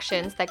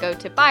transactions that go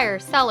to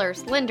buyers,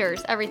 sellers,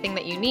 lenders, everything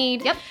that you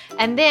need. Yep.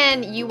 And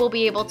then you will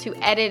be able to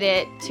edit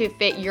it to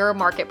fit your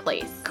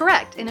marketplace.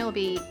 Correct, and it'll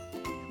be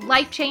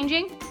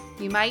life-changing.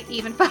 You might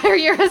even fire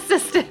your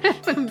assistant.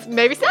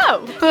 Maybe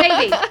so.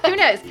 Maybe. Who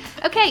knows?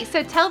 Okay,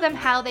 so tell them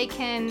how they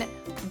can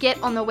get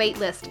on the wait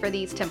list for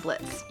these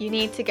templates. You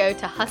need to go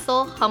to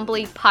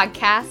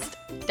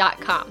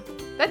hustlehumblypodcast.com.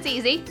 That's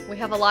easy. We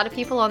have a lot of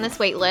people on this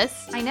wait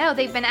list. I know,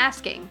 they've been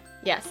asking.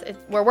 Yes,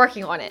 we're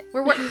working on it.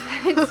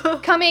 It's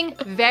coming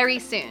very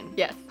soon.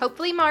 Yes.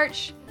 Hopefully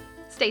March.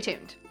 Stay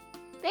tuned.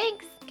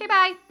 Thanks. Okay,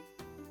 bye.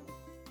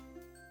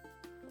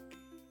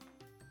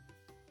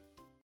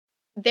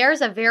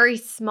 There's a very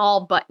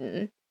small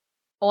button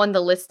on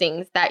the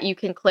listings that you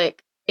can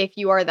click if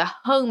you are the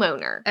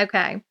homeowner.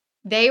 Okay.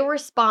 They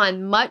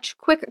respond much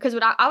quicker because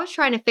I was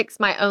trying to fix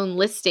my own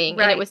listing and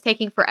Right. it was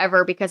taking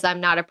forever because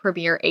I'm not a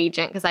Premier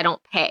agent because I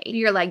don't pay.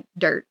 You're like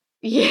dirt.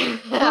 Yeah.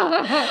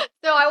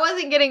 So I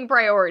wasn't getting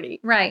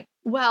priority. Right.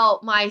 Well,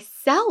 my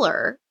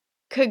seller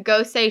could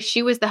go say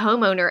she was the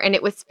homeowner and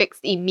it was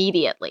fixed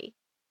immediately.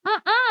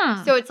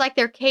 So it's like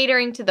they're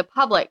catering to the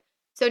public.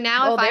 So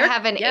now Well, if I they're-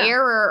 have an yeah.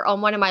 error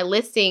on one of my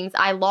listings,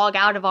 I log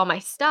out of all my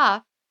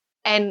stuff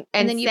and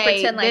then you say,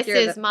 pretend like this you're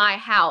is the- my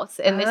house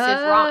and this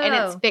is wrong. And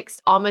it's Oh.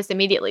 fixed almost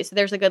immediately. So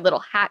there's a good little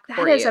hack That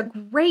for is you. a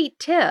great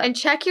tip. And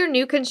check your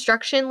new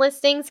construction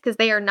listings because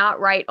they are not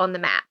right on the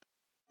map.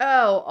 They're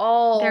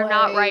They're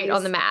not right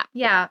on the map.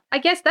 Yeah, I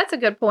guess that's a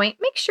good point.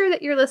 Make sure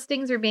that your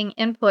listings are being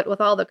input with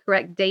all the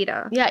correct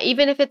data. Yeah,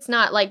 even if it's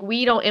not like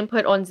we don't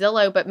input on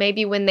Zillow, but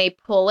maybe when they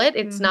pull it,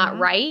 it's not Mhm.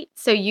 right.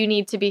 So you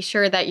need to be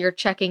sure that you're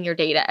checking your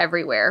data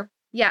everywhere.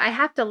 Yeah, I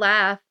have to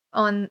laugh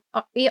on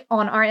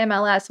our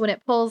MLS when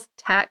it pulls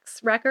tax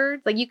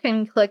records. Like you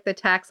can click the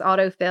tax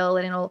autofill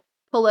and it'll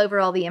pull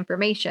over all the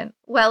information.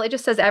 Well, it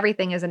just says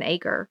everything is an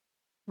acre,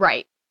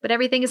 Right. but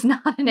everything is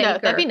not an No, acre.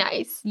 that'd be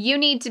nice. You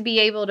need to be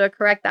able to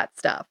correct that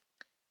stuff.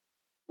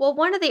 Well,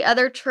 one of the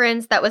other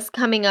trends that was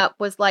coming up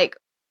was like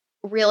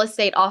real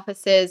estate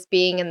offices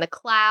being in the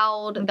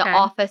cloud. The Okay.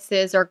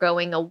 offices are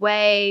going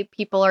away.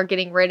 People are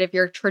getting rid of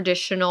your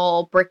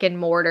traditional brick and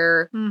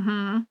mortar.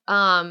 Mm-hmm.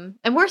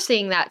 And we're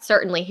seeing that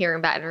certainly here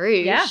in Baton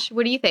Rouge. Yeah.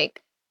 What do you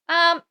think?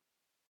 I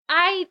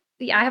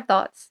have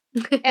thoughts.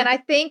 And I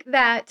think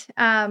that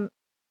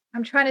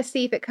I'm trying to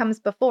see if it comes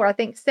before. I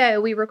think so.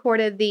 We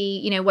recorded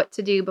the, what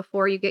to do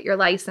before you get your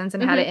license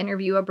and how to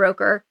interview a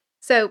broker.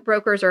 So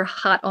brokers are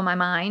hot on my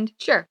mind.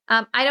 Sure.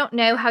 I don't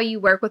know how you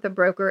work with a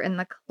broker in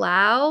the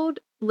cloud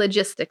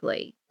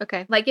logistically.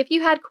 Okay. Like if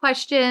you had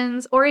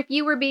questions or if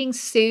you were being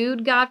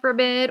sued, God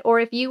forbid, or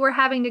if you were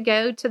having to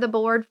go to the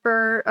board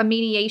for a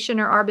mediation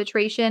or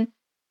arbitration,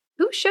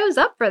 who shows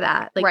up for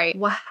that? Like, right.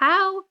 Well,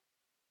 how?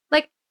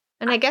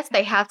 And I guess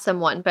they have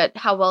someone, but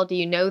how well do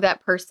you know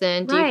that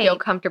person? Do you feel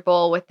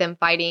comfortable with them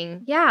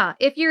fighting? Yeah.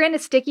 If you're in a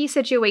sticky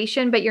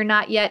situation, but you're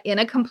not yet in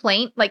a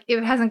complaint, like if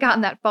it hasn't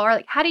gotten that far,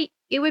 like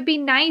it would be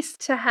nice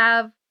to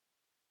have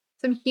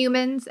some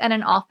humans and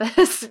an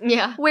office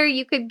where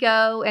you could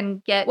go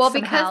and get some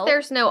because help.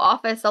 There's no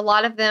office, a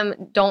lot of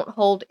them don't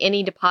hold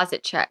any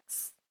deposit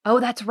checks.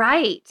 Oh, that's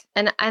right.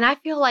 And I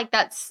feel like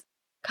that's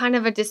kind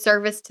of a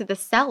disservice to the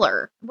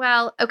seller.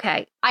 Well,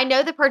 okay. I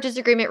know the purchase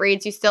agreement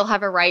reads you still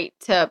have a right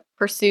to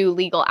pursue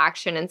legal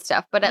action and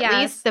stuff, but at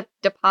least the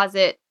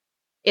deposit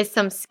is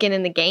some skin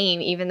in the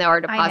game, even though our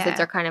deposits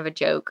are kind of a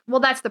joke. Well,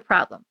 that's the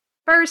problem.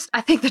 First,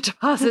 I think the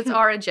deposits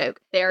are a joke.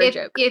 They're a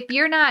joke. If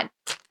you're not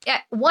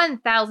at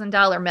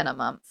 $1,000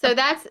 minimum. So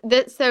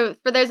so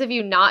for those of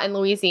you not in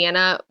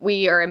Louisiana,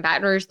 we are in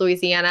Baton Rouge,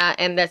 Louisiana,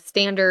 and the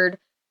standard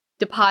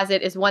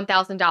deposit is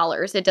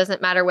 $1,000. It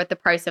doesn't matter what the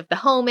price of the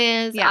home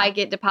is. Yeah. I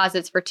get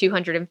deposits for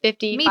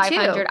 $250, Me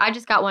 $500. too. I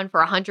just got one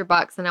for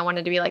 $100 and I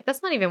wanted to be like,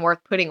 that's not even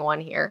worth putting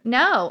one here.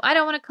 No, I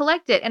don't want to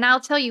collect it. And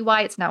I'll tell you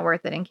why it's not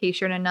worth it in case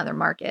you're in another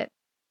market.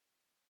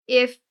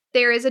 If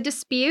there is a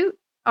dispute,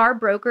 our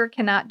broker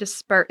cannot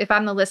disperse. If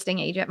I'm the listing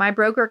agent, my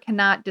broker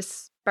cannot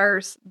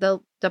disperse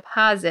the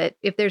deposit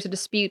if there's a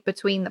dispute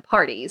between the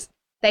parties.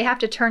 They have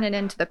to turn it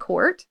into the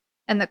court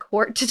and the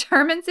court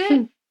determines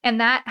it. And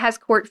that has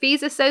court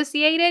fees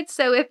associated.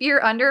 So if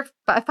you're under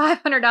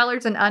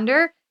 $500 and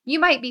under, you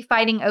might be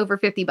fighting over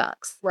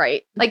 $50.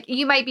 Right. Like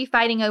you might be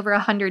fighting over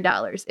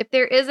 $100. If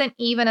there isn't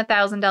even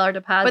 $1,000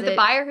 deposit. But the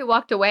buyer who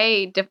walked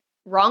away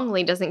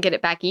wrongly doesn't get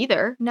it back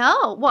either.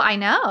 No. Well, I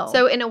know.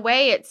 So in a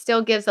way, it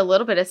still gives a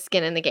little bit of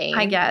skin in the game.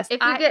 I guess.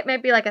 If you get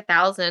maybe like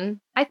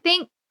 $1,000. I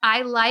think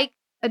I like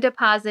a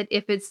deposit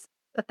if it's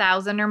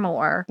 $1,000 or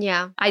more.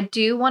 Yeah. I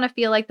do want to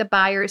feel like the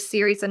buyer is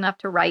serious enough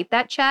to write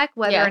that check,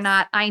 whether or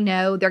not I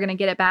know they're going to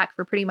get it back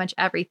for pretty much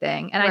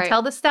everything. And I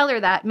tell the seller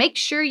that. Make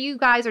sure you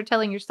guys are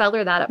telling your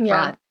seller that up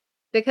front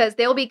because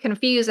they'll be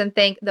confused and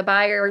think the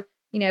buyer,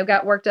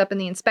 got worked up in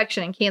the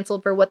inspection and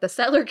canceled for what the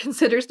seller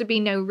considers to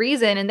be no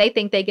reason. And they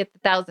think they get the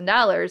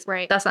 $1,000.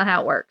 Right. That's not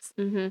how it works.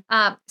 Mm-hmm.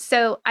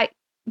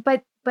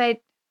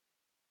 But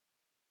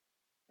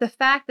the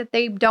fact that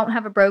they don't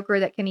have a broker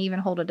that can even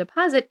hold a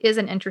deposit is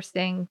an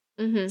interesting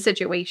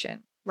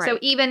situation. Right. So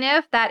even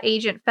if that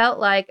agent felt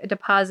like a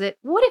deposit,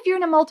 what if you're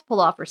in a multiple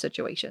offer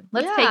situation?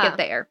 Let's take it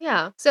there.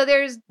 Yeah. So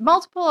there's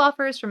multiple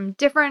offers from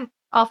different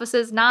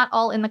offices, not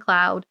all in the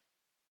cloud,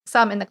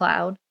 some in the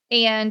cloud.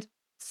 And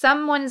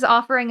someone's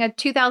offering a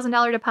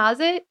 $2,000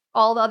 deposit.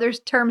 All the other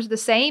terms are the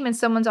same. And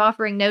someone's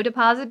offering no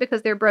deposit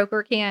because their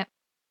broker can't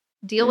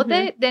deal with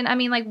it. Then,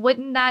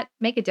 wouldn't that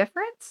make a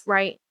difference?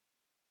 Right.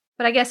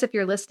 But I guess if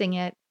you're listing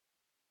it,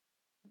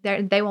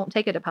 they won't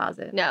take a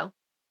deposit. No.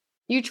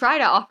 You try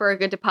to offer a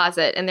good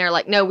deposit and they're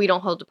like, no, we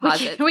don't hold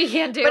deposits. We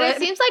can't do it. But it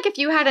seems like if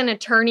you had an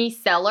attorney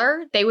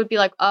seller, they would be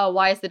like, oh,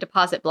 why is the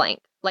deposit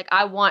blank? Like,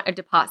 I want a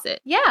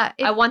deposit. Yeah.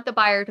 I want the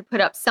buyer to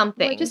put up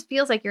something. Well, it just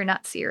feels like you're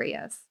not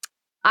serious.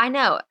 I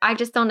know. I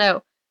just don't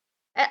know.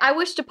 I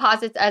wish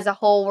deposits as a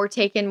whole were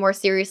taken more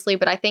seriously,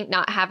 but I think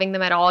not having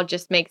them at all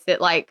just makes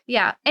it like...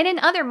 Yeah. And in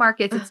other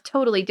markets, it's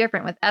totally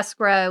different with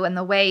escrow and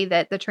the way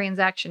that the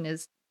transaction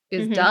is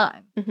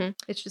done.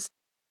 It's just,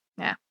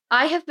 yeah.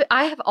 I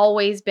have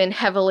always been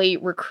heavily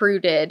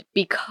recruited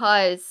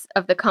because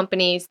of the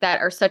companies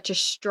that are such a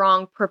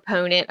strong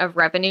proponent of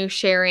revenue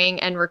sharing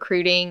and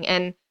recruiting.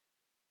 And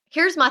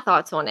here's my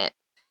thoughts on it.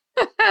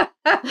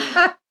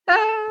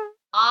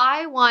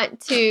 I want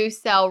to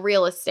sell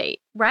real estate.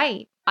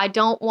 Right. I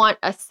don't want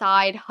a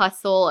side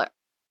hustle.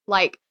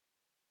 Like,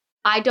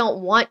 I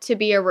don't want to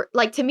be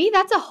to me,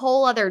 that's a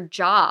whole other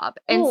job.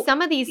 And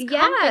some of these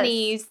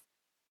companies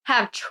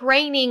have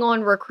training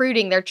on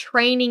recruiting. They're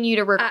training you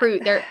to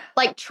recruit. They're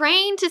like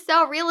trained to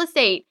sell real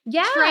estate.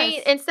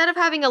 Yes. Instead of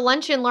having a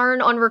lunch and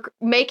learn on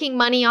making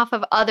money off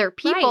of other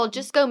people,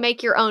 just go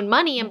make your own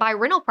money and buy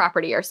rental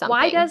property or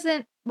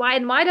something.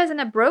 Why doesn't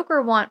a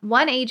broker want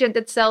one agent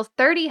that sells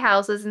 30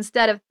 houses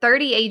instead of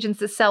 30 agents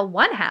that sell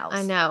one house?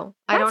 I know.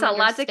 That's a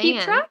lot to keep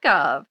track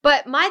of.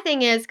 But my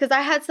thing is, because I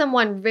had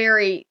someone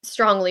very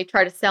strongly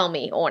try to sell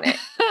me on it.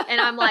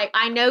 And I'm like,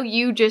 I know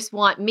you just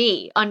want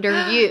me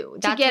under you.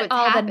 That's to get what's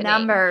all happening. The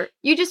number.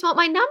 You just want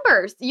my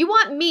numbers. You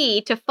want me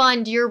to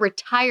fund your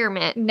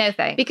retirement. No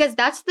thanks. Because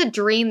that's the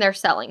dream they're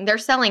selling. They're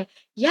selling,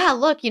 yeah,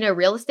 look,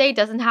 real estate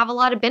doesn't have a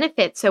lot of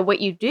benefits. So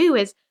what you do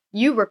is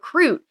you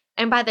recruit.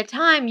 And by the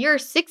time you're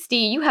 60,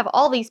 you have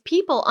all these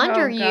people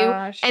under you,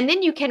 and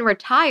then you can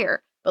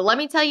retire. But let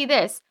me tell you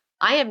this.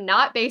 I am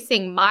not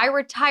basing my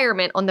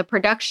retirement on the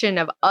production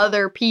of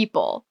other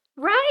people.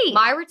 Right.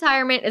 My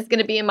retirement is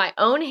going to be in my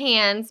own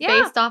hands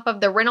based off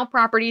of the rental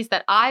properties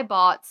that I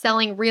bought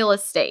selling real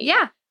estate.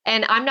 Yeah.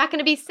 And I'm not going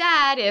to be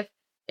sad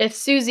if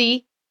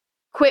Susie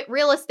quit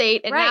real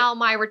estate and now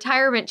my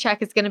retirement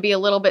check is going to be a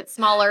little bit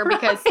smaller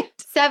because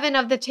 7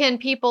 of the 10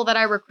 people that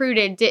I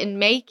recruited didn't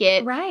make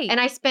it. Right. And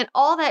I spent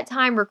all that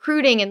time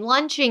recruiting and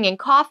lunching and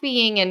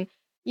coffeeing and,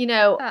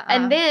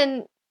 and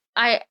then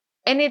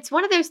and it's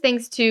one of those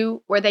things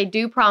too where they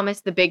do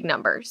promise the big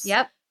numbers.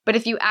 Yep. But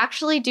if you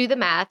actually do the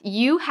math,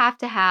 you have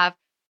to have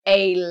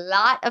a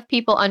lot of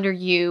people under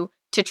you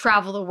to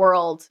travel the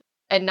world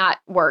and not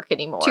work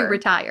anymore. To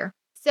retire.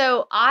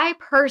 So I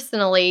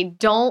personally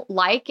don't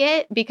like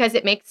it because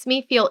it makes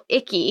me feel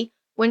icky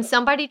when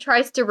somebody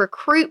tries to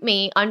recruit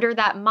me under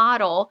that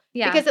model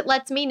because it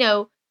lets me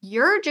know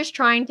you're just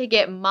trying to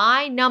get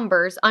my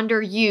numbers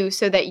under you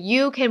so that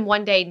you can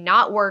one day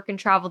not work and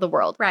travel the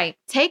world. Right.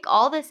 Take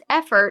all this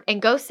effort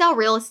and go sell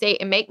real estate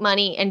and make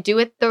money and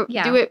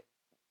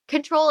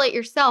control it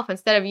yourself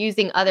instead of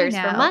using others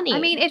for money. I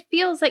mean, it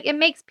feels like it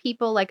makes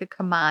people like a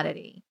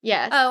commodity.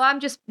 Yes. Oh,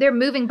 they're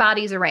moving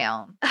bodies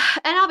around.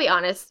 And I'll be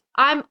honest,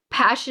 I'm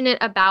passionate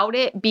about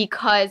it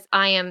because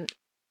I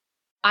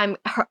went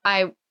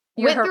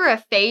through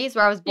a phase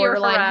where I was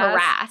borderline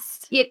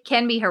harassed. It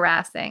can be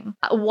harassing.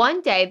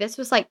 One day, this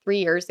was like 3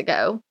 years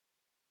ago,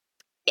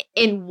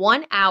 in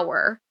 1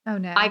 hour, oh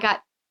no, I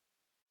got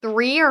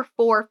 3 or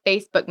 4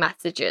 Facebook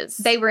messages.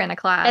 They were in a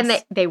class.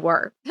 And they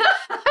were.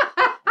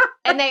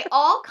 And they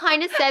all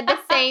kind of said the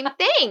same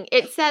thing.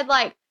 It said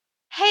like,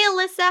 hey,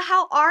 Alyssa,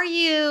 how are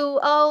you?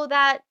 Oh,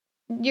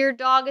 your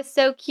dog is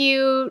so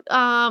cute.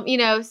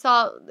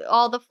 Saw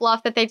all the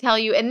fluff that they tell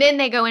you. And then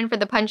they go in for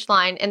the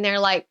punchline and they're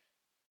like,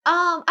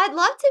 I'd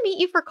love to meet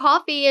you for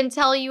coffee and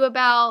tell you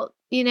about,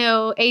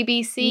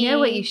 ABC. You know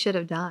what you should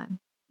have done?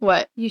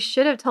 What? You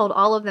should have told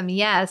all of them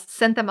yes,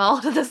 sent them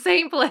all to the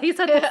same place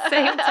at the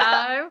same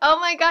time. Oh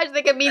my gosh,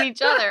 they could meet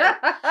each other.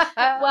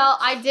 Well,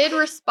 I did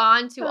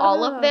respond to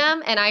all of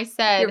them and I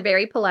said... You're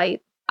very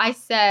polite. I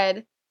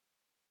said,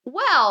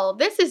 well,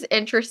 this is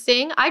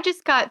interesting. I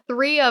just got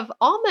 3 of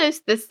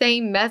almost the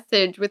same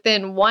message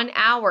within 1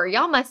 hour.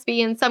 Y'all must be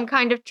in some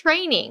kind of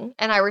training.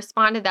 And I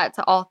responded that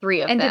to all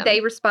 3 of them. And did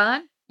they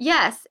respond?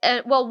 Yes.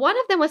 Well, one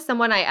of them was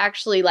someone I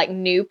actually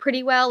knew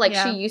pretty well.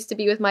 She used to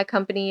be with my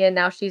company and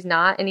now she's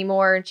not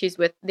anymore. And she's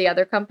with the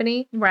other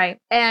company. Right.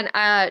 And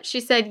she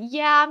said,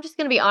 yeah, I'm just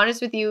going to be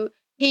honest with you.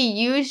 He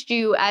used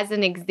you as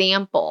an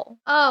example.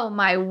 Oh,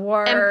 my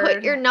word. And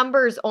put your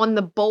numbers on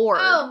the board.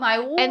 Oh, my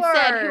word. And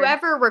said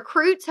whoever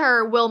recruits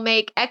her will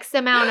make X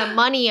amount of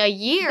money a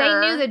year.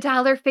 They knew the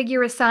dollar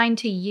figure assigned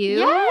to you?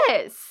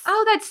 Yes.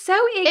 Oh, that's so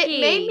icky. It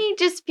made me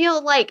just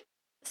feel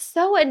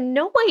so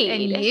annoyed.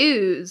 And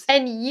used.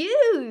 And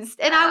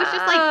I was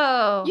just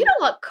like, you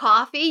don't want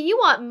coffee. You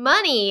want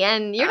money.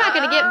 And you're not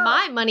going to get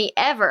my money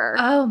ever.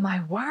 Oh,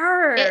 my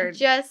word.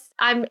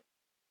 I'm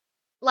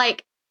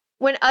like,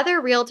 when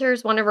other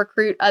realtors want to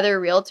recruit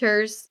other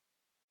realtors,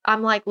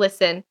 I'm like,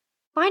 listen,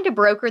 find a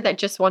broker that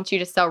just wants you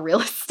to sell real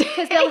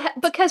estate.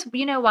 Because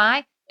you know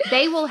why?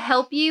 They will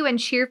help you and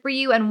cheer for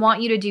you and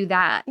want you to do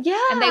that. Yeah.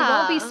 And they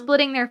won't be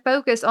splitting their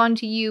focus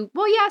onto you.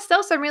 Well, yeah,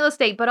 sell some real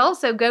estate, but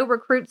also go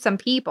recruit some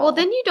people. Well,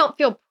 then you don't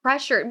feel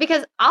pressured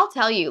because I'll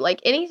tell you,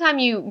 anytime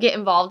you get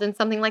involved in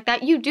something like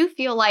that, you do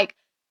feel like,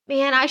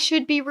 man, I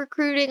should be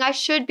recruiting. I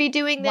should be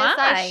doing this. Why?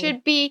 I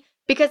should be.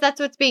 Because that's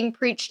what's being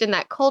preached in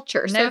that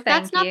culture. So if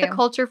that's not the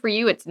culture for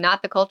you, it's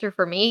not the culture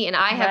for me. And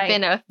I have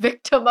been a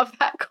victim of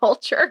that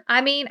culture.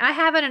 I mean, I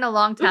haven't in a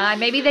long time.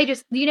 Maybe they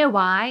just, you know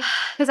why?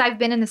 Because I've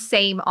been in the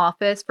same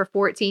office for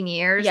 14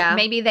 years. Yeah.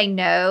 Maybe they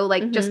know,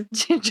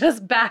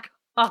 just back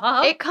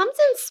off. It comes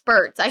in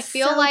spurts. I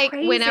feel So like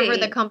crazy. whenever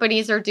the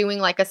companies are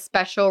doing a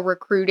special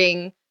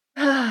recruiting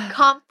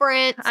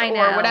conference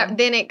or whatever,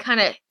 then it kind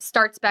of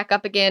starts back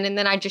up again. And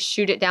then I just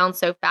shoot it down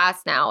so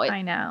fast now.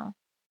 I know.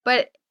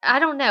 But I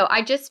don't know.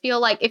 I just feel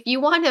like if you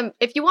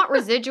want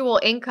residual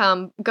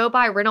income, go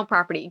buy rental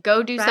property.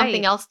 Go do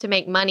something else to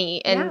make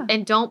money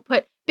and don't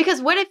because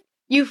what if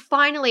you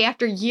finally,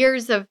 after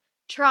years of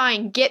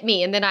trying, get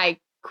me and then I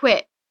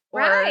quit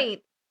or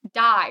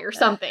die or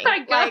something.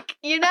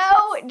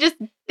 Just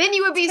then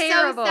you would be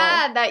Terrible. so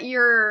sad that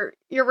your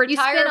retirement You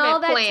spent all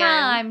that plan.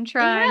 time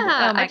trying.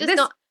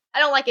 Yeah, I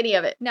don't like any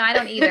of it. No, I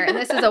don't either. And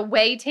this is a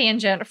way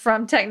tangent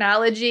from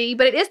technology,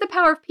 but it is the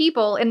power of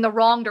people in the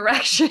wrong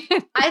direction.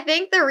 I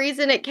think the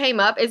reason it came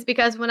up is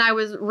because when I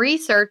was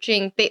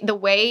researching the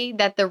way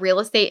that the real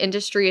estate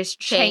industry is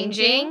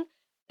changing,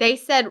 they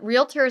said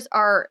realtors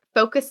are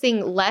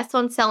focusing less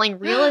on selling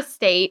real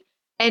estate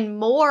and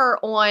more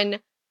on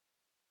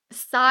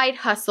side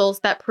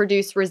hustles that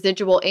produce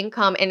residual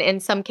income and in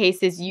some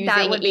cases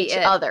using each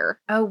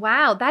other. Oh,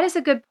 wow. That is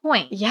a good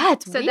point. Yeah,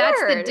 it's so weird.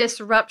 That's the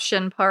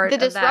disruption part. The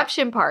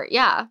disruption part,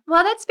 yeah.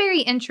 Well, that's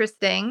very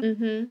interesting.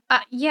 Mm-hmm.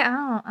 I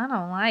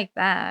don't like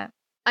that.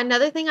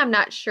 Another thing I'm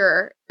not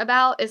sure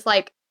about is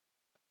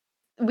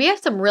we have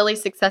some really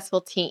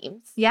successful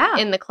teams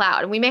in the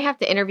cloud, and we may have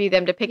to interview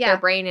them to pick their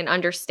brain and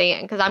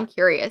understand because I'm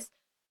curious.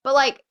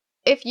 But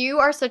if you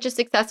are such a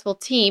successful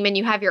team and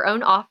you have your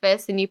own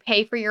office and you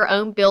pay for your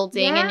own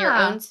building and your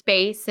Yeah. own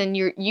space and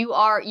you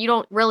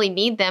don't really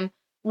need them,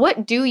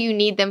 what do you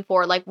need them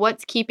for? Like,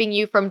 what's keeping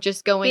you from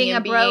just going Being a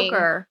and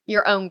broker.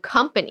 your own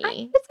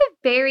company? That's a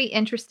very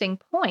interesting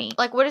point.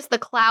 Like, what is the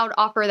cloud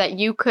offer that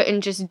you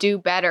couldn't just do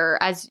better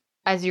as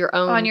your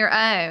own? On your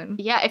own.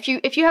 Yeah, if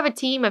you have a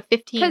team of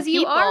 15 Because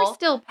you are people,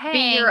 still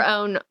paying be your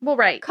own. well,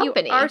 right.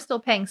 company. You are still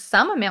paying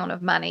some amount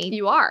of money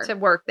You are. to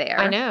work there.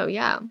 I know,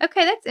 yeah.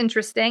 Okay, that's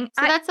interesting.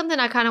 So that's something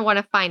I kind of want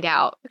to find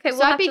out. Okay, so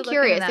we'll I'd have be to look into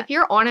curious that. if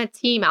you're on a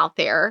team out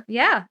there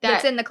yeah,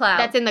 that's in the cloud.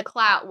 that's in the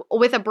cloud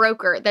with a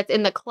broker that's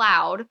in the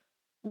cloud.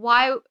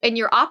 Why, and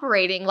you're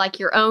operating like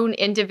your own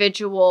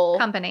individual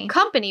company.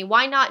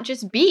 Why not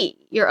just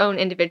be your own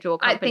individual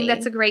company? I think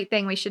that's a great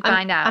thing we should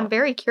find out. I'm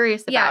very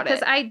curious yeah, about it.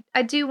 because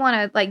I do want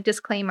to like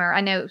disclaimer. I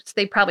know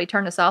they probably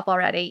turned us off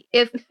already.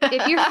 If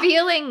you're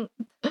feeling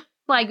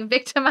like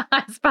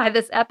victimized by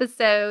this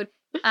episode,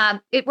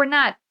 we're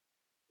not.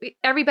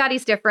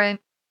 Everybody's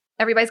different.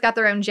 Everybody's got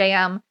their own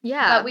jam.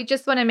 Yeah. But we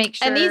just want to make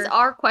sure. And these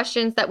are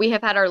questions that we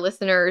have had our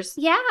listeners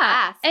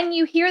ask. And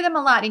you hear them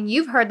a lot, and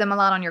you've heard them a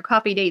lot on your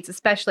coffee dates,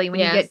 especially when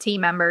you Yes. get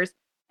team members.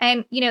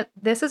 And,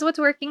 this is what's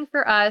working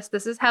for us.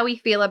 This is how we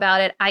feel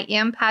about it. I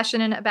am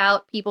passionate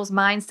about people's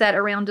mindset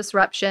around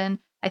disruption.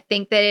 I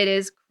think that it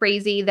is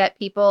crazy that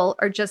people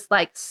are just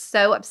like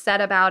so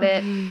upset about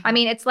it. I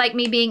mean, it's like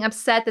me being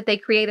upset that they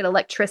created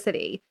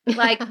electricity.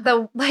 Like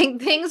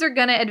things are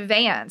going to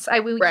advance.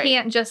 We Right.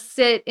 can't just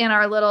sit in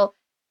our little.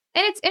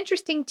 And it's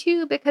interesting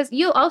too, because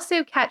you'll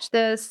also catch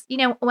this,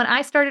 when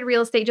I started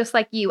real estate, just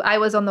like you, I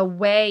was on the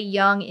way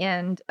young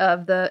end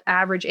of the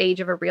average age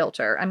of a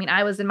realtor. I mean,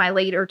 I was in my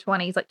later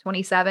 20s, like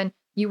 27.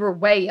 You were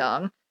way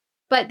young.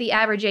 But the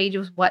average age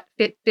was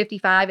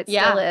 55? It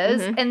still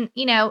is. Mhm.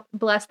 And,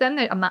 bless them.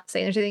 I'm not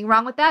saying there's anything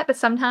wrong with that, but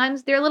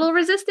sometimes they're a little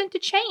resistant to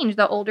change.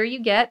 The older you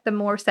get, the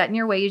more set in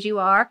your ways you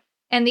are.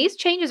 And these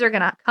changes are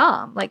going to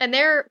come. And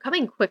they're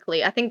coming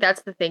quickly. I think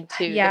that's the thing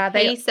too. Yeah, the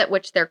pace at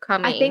which they're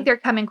coming. I think they're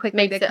coming quickly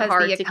makes it because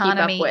hard the to keep up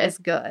economy with. is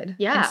good.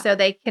 Yeah. And so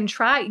they can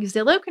try.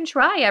 Zillow can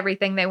try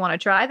everything they want to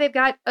try. They've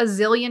got $1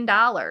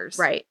 zillion.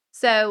 right.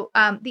 So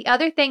the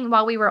other thing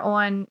while we were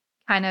on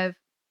kind of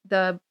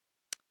the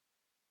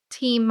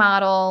team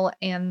model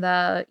and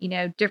the,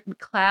 different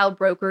cloud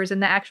brokers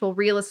and the actual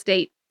real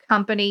estate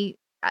company,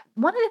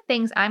 one of the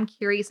things I'm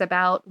curious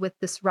about with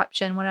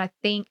disruption, what I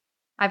think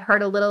I've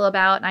heard a little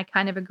about and I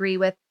kind of agree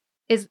with,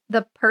 is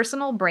the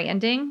personal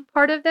branding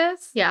part of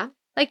this. Yeah.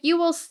 Like you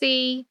will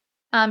see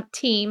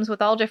teams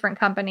with all different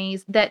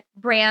companies that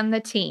brand the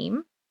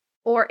team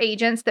or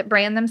agents that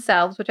brand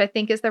themselves, which I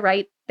think is the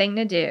right thing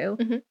to do.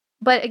 Mhm.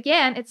 But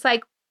again, it's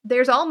like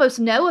there's almost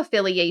no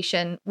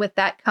affiliation with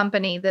that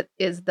company that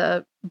is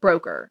the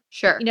broker.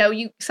 Sure.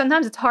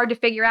 Sometimes it's hard to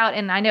figure out.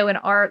 And I know in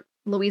our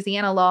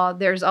Louisiana law,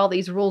 there's all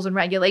these rules and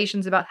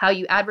regulations about how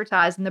you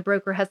advertise, and the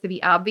broker has to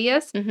be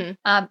obvious. Mhm.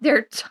 There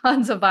are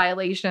tons of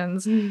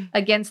violations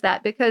against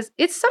that because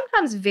it's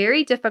sometimes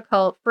very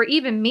difficult for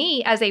even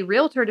me as a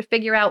realtor to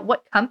figure out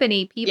what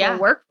company people Yeah.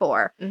 work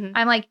for. Mhm.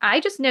 I'm like, I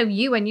just know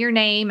you and your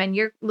name and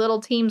your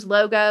little team's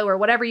logo or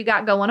whatever you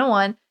got going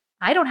on.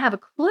 I don't have a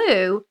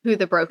clue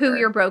Who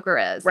your broker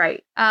is.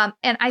 right. And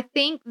I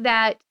think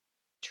that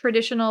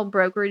traditional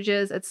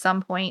brokerages at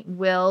some point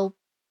will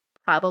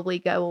probably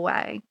go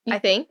away. You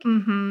think?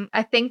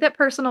 I think that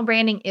personal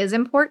branding is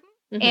important.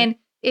 Mhm. And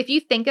if you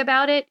think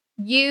about it,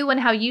 you and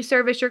how you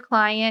service your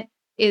client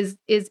is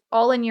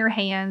all in your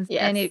hands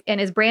Yes.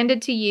 and is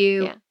branded to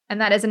you. Yeah. And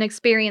that is an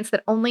experience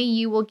that only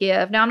you will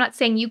give. Now, I'm not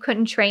saying you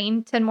couldn't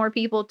train 10 more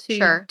people to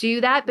Sure.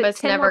 do that, but But it's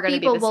 10 never more gonna be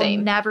people the will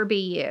same. never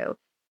be you.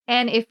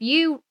 And if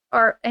you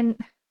are, and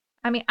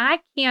I mean,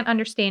 I can't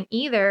understand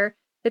either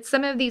that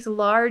some of these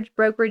large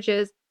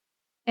brokerages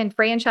and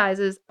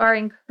franchises are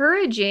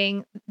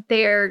encouraging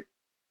their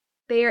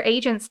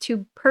agents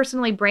to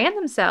personally brand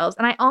themselves.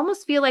 And I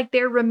almost feel like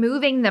they're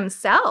removing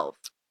themselves.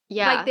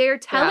 Yeah. Like they're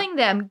telling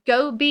them,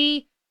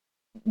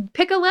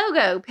 pick a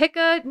logo, pick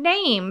a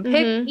name,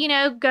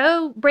 Mhm.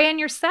 go brand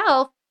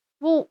yourself.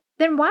 Well,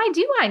 then why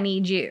do I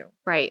need you?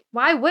 right.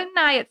 Why wouldn't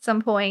I at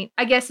some point?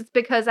 I guess it's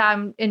because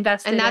I'm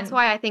invested And that's in-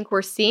 why I think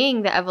we're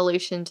seeing the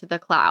evolution to the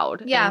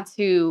cloud. Yeah. And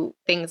to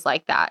things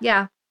like that.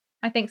 Yeah,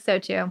 I think so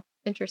too.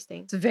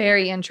 Interesting. It's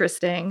very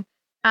interesting.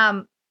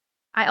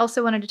 I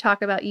also wanted to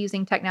talk about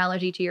using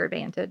technology to your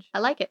advantage. I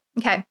like it.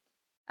 Okay.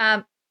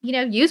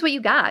 Use what you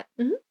got.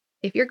 Mhm.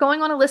 If you're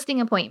going on a listing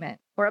appointment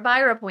or a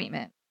buyer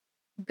appointment,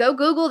 go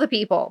Google the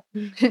people.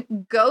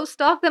 Go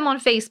stalk them on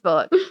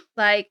Facebook.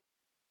 Like,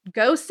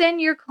 go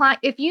send your client.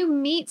 If you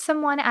meet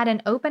someone at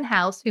an open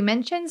house who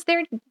mentions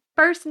their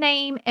first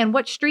name and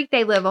what street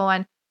they live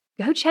on,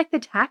 go check the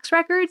tax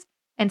records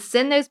and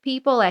send those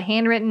people a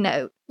handwritten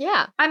note.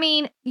 Yeah. I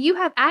mean, you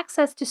have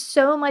access to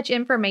so much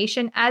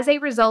information as a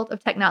result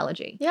of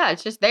technology. Yeah.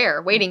 It's just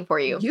there waiting for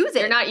you. Use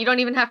it. You don't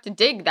even have to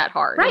dig that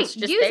hard. Right. It's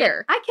just use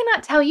there. it. I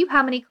cannot tell you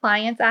how many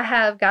clients I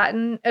have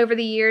gotten over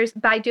the years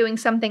by doing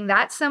something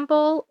that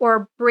simple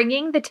or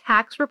bringing the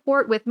tax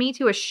report with me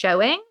to a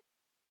showing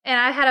And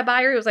I had a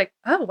buyer who was like,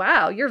 oh,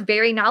 wow, you're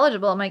very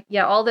knowledgeable. I'm like,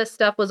 yeah, all this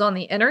stuff was on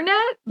the internet.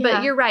 Yeah.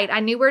 But you're right. I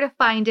knew where to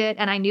find it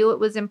and I knew it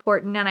was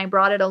important and I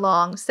brought it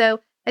along. So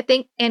I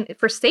think, and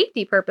for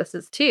safety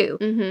purposes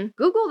too,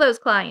 Google those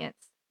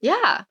clients.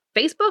 Yeah.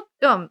 Facebook,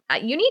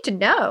 you need to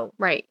know.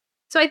 Right.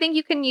 So I think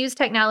you can use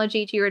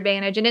technology to your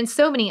advantage and in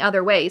so many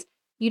other ways.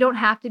 You don't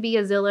have to be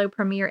a Zillow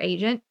Premier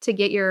agent to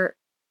get your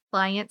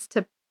clients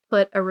to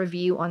put a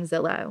review on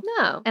Zillow.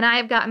 No. And I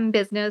have gotten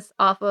business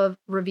off of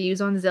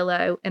reviews on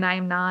Zillow, and I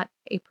am not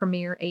a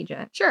Premier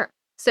agent. Sure.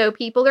 So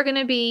people are going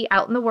to be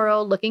out in the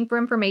world looking for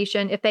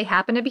information. If they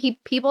happen to be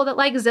people that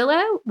like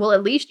Zillow, well,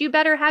 at least you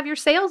better have your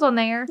sales on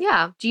there.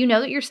 Yeah. Do you know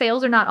that your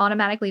sales are not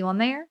automatically on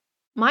there?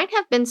 Mine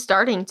have been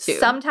starting to.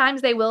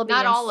 Sometimes they will be. Not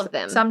and all of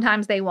them.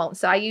 Sometimes they won't.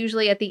 So I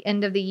usually at the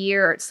end of the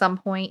year or at some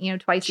point,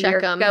 twice a year,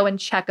 Check 'em. go and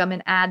check them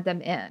and add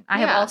them in. I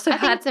have Yeah, also I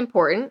think had it's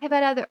important. I've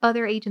had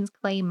other agents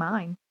claim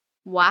mine.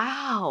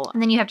 Wow.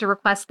 And then you have to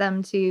request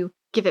them to,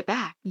 Give it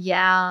back.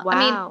 yeah. Wow. I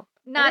mean, I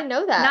not didn't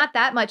know that. not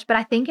that much, but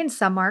I think in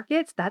some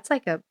markets that's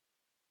like a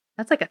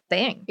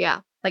thing.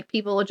 Yeah. Like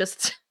people will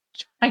just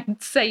try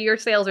and say your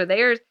sales are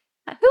theirs.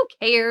 Who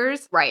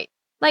cares? Right.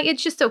 Like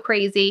it's just so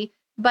crazy.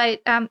 But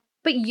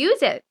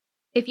use it.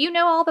 If you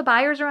know all the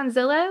buyers are on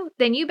Zillow,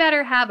 then you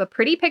better have a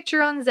pretty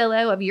picture on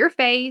Zillow of your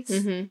face.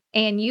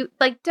 And you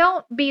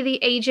don't be the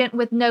agent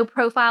with no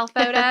profile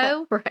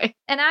photo. Right.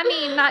 And I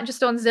mean, not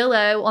just on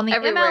Zillow, on the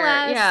Everywhere,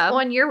 MLS, yeah.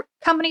 on your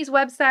company's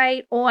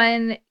website,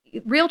 on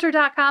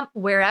realtor.com,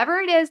 wherever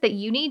it is that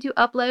you need to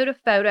upload a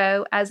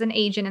photo as an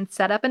agent and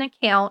set up an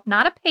account,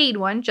 not a paid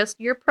one, just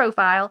your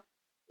profile.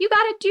 You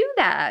got to do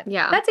that.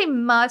 Yeah. That's a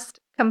must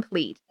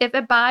complete. If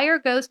a buyer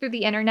goes through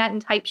the internet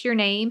and types your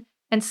name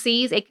and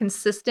sees a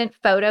consistent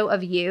photo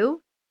of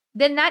you,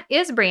 then that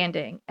is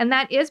branding and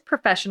that is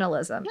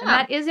professionalism and Yeah.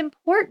 that is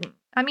important.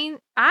 I mean,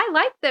 I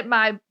like that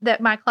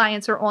my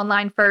clients are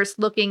online first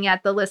looking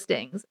at the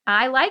listings.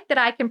 I like that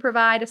I can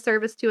provide a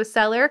service to a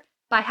seller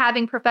by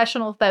having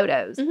professional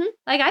photos.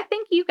 Like, I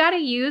think you got to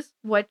use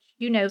what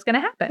you know is going to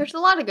happen. There's a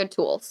lot of good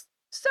tools.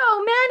 So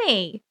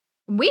many.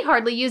 We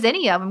hardly use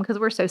any of them because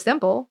we're so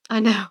simple. I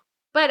know.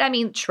 But I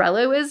mean,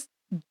 Trello is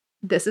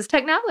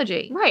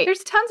technology. Right.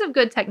 There's tons of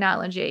good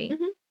technology.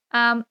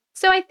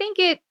 So I think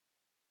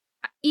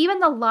even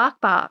the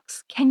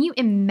lockbox, can you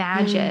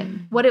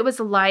imagine what it was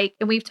like?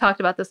 And we've talked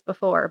about this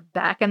before,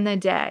 back in the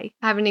day.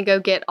 Having to go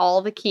get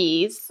all the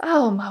keys.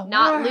 Oh my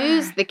Not word.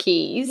 lose the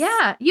keys.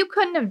 Yeah. You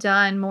couldn't have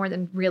done more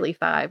than really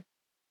five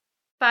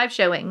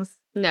showings.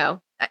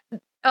 No.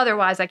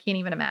 Otherwise, I can't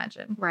even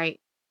imagine. Right.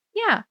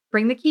 Yeah.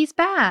 Bring the keys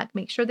back.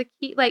 Make sure the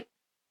key,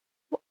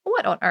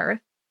 what on earth?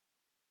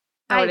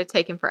 That would have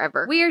taken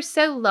forever. We are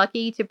so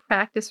lucky to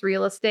practice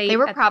real estate. They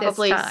were at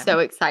probably this time. so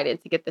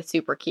excited to get the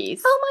super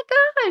keys. Oh my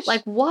gosh.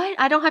 Like, what?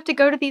 I don't have to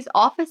go to these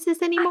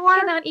offices anymore? I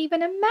cannot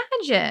even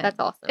imagine. That's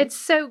awesome. It's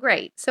so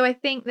great. So I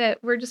think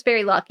that we're just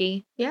very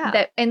lucky.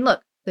 yeah. And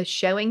look, the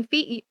showing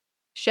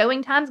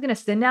time's going to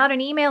send out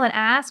an email and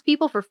ask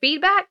people for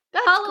feedback.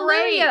 That's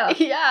Hallelujah.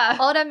 great. Yeah.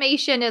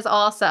 Automation is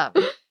awesome.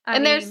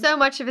 And there's so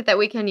much of it that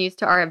we can use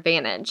to our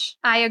advantage.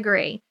 I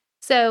agree.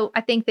 So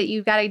I think that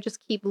you've got to just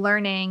keep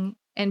learning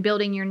and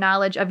building your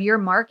knowledge of your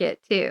market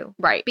too.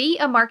 Right. Be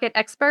a market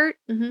expert.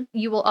 Mhm.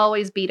 You will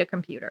always beat a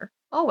computer.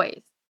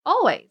 Always.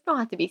 Always. You don't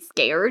have to be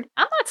scared.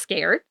 I'm not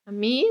scared.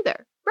 Me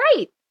either.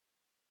 Right.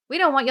 We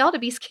don't want y'all to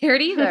be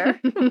scared either.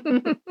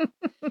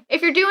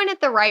 If you're doing it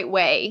the right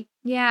way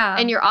Yeah.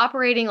 and you're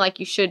operating like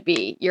you should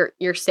be,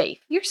 you're safe.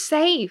 you're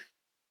safe.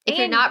 If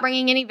you're And not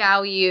bringing any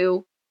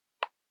value,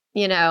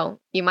 you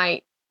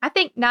might. I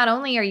think not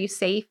only are you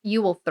safe,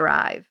 you will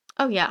thrive.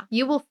 Oh, yeah.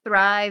 You will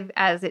thrive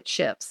as it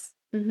shifts.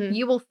 Mm-hmm.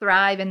 You will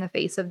thrive in the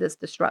face of this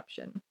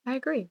disruption. I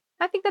agree.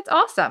 I think that's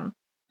awesome.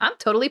 I'm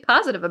totally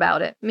positive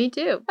about it. Me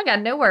too. I got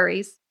no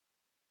worries.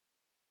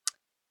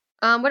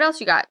 What else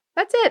you got?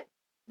 That's it.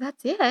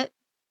 That's it.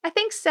 I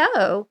think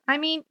so. I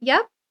mean,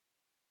 yep.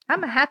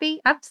 I'm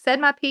happy. I've said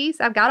my piece.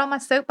 I've got on my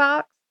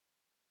soapbox.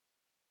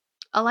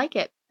 I like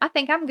it. I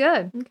think I'm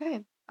good.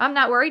 Okay. I'm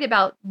not worried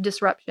about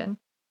disruption.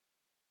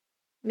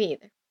 Me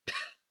either.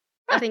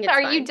 I think it's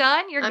Are fine. you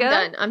done? You're I'm good?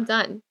 done. I'm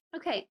done.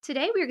 Okay.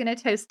 Today we're going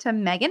to toast to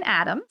Megan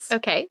Adams.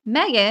 Okay.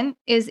 Megan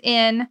is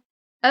in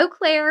Eau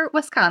Claire,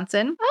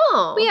 Wisconsin.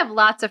 Oh. We have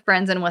lots of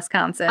friends in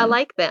Wisconsin. I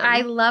like them.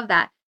 I love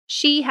that.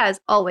 She has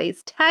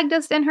always tagged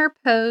us in her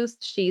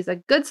posts. She's a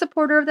good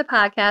supporter of the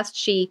podcast.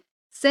 She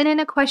sent in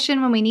a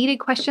question when we needed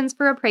questions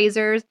for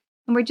appraisers.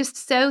 And we're just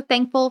so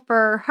thankful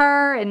for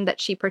her and that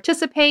she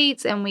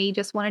participates. And we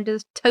just wanted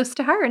to toast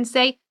to her and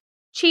say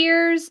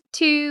cheers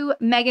to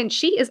Megan.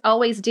 She is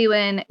always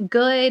doing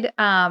good,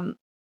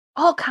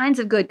 all kinds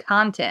of good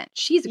content.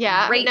 She's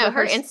great. No, with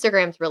her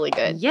Instagram's really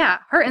good. Yeah,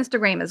 her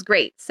Instagram is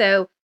great.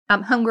 So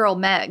Homegirl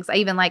Megs. I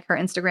even like her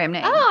Instagram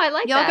name. Oh, I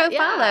like Y'all that. go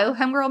follow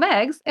Homegirl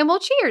Megs and we'll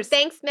cheers.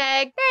 Thanks,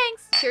 Meg.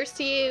 Thanks. Cheers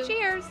to you.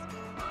 Cheers.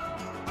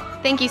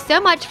 Thank you so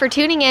much for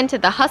tuning in to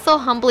the Hustle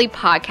Humbly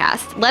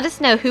podcast. Let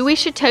us know who we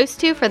should toast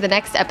to for the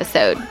next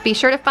episode. Be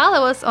sure to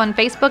follow us on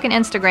Facebook and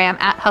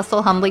Instagram at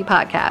Hustle Humbly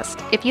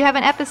Podcast. If you have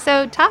an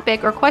episode,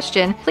 topic, or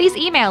question, please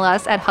email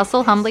us at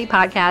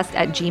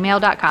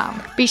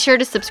hustlehumblypodcast@gmail.com. Be sure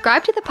to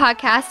subscribe to the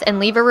podcast and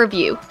leave a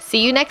review.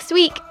 See you next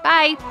week.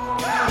 Bye.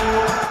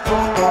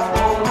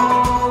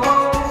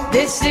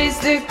 This is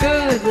the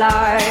good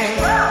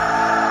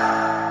life.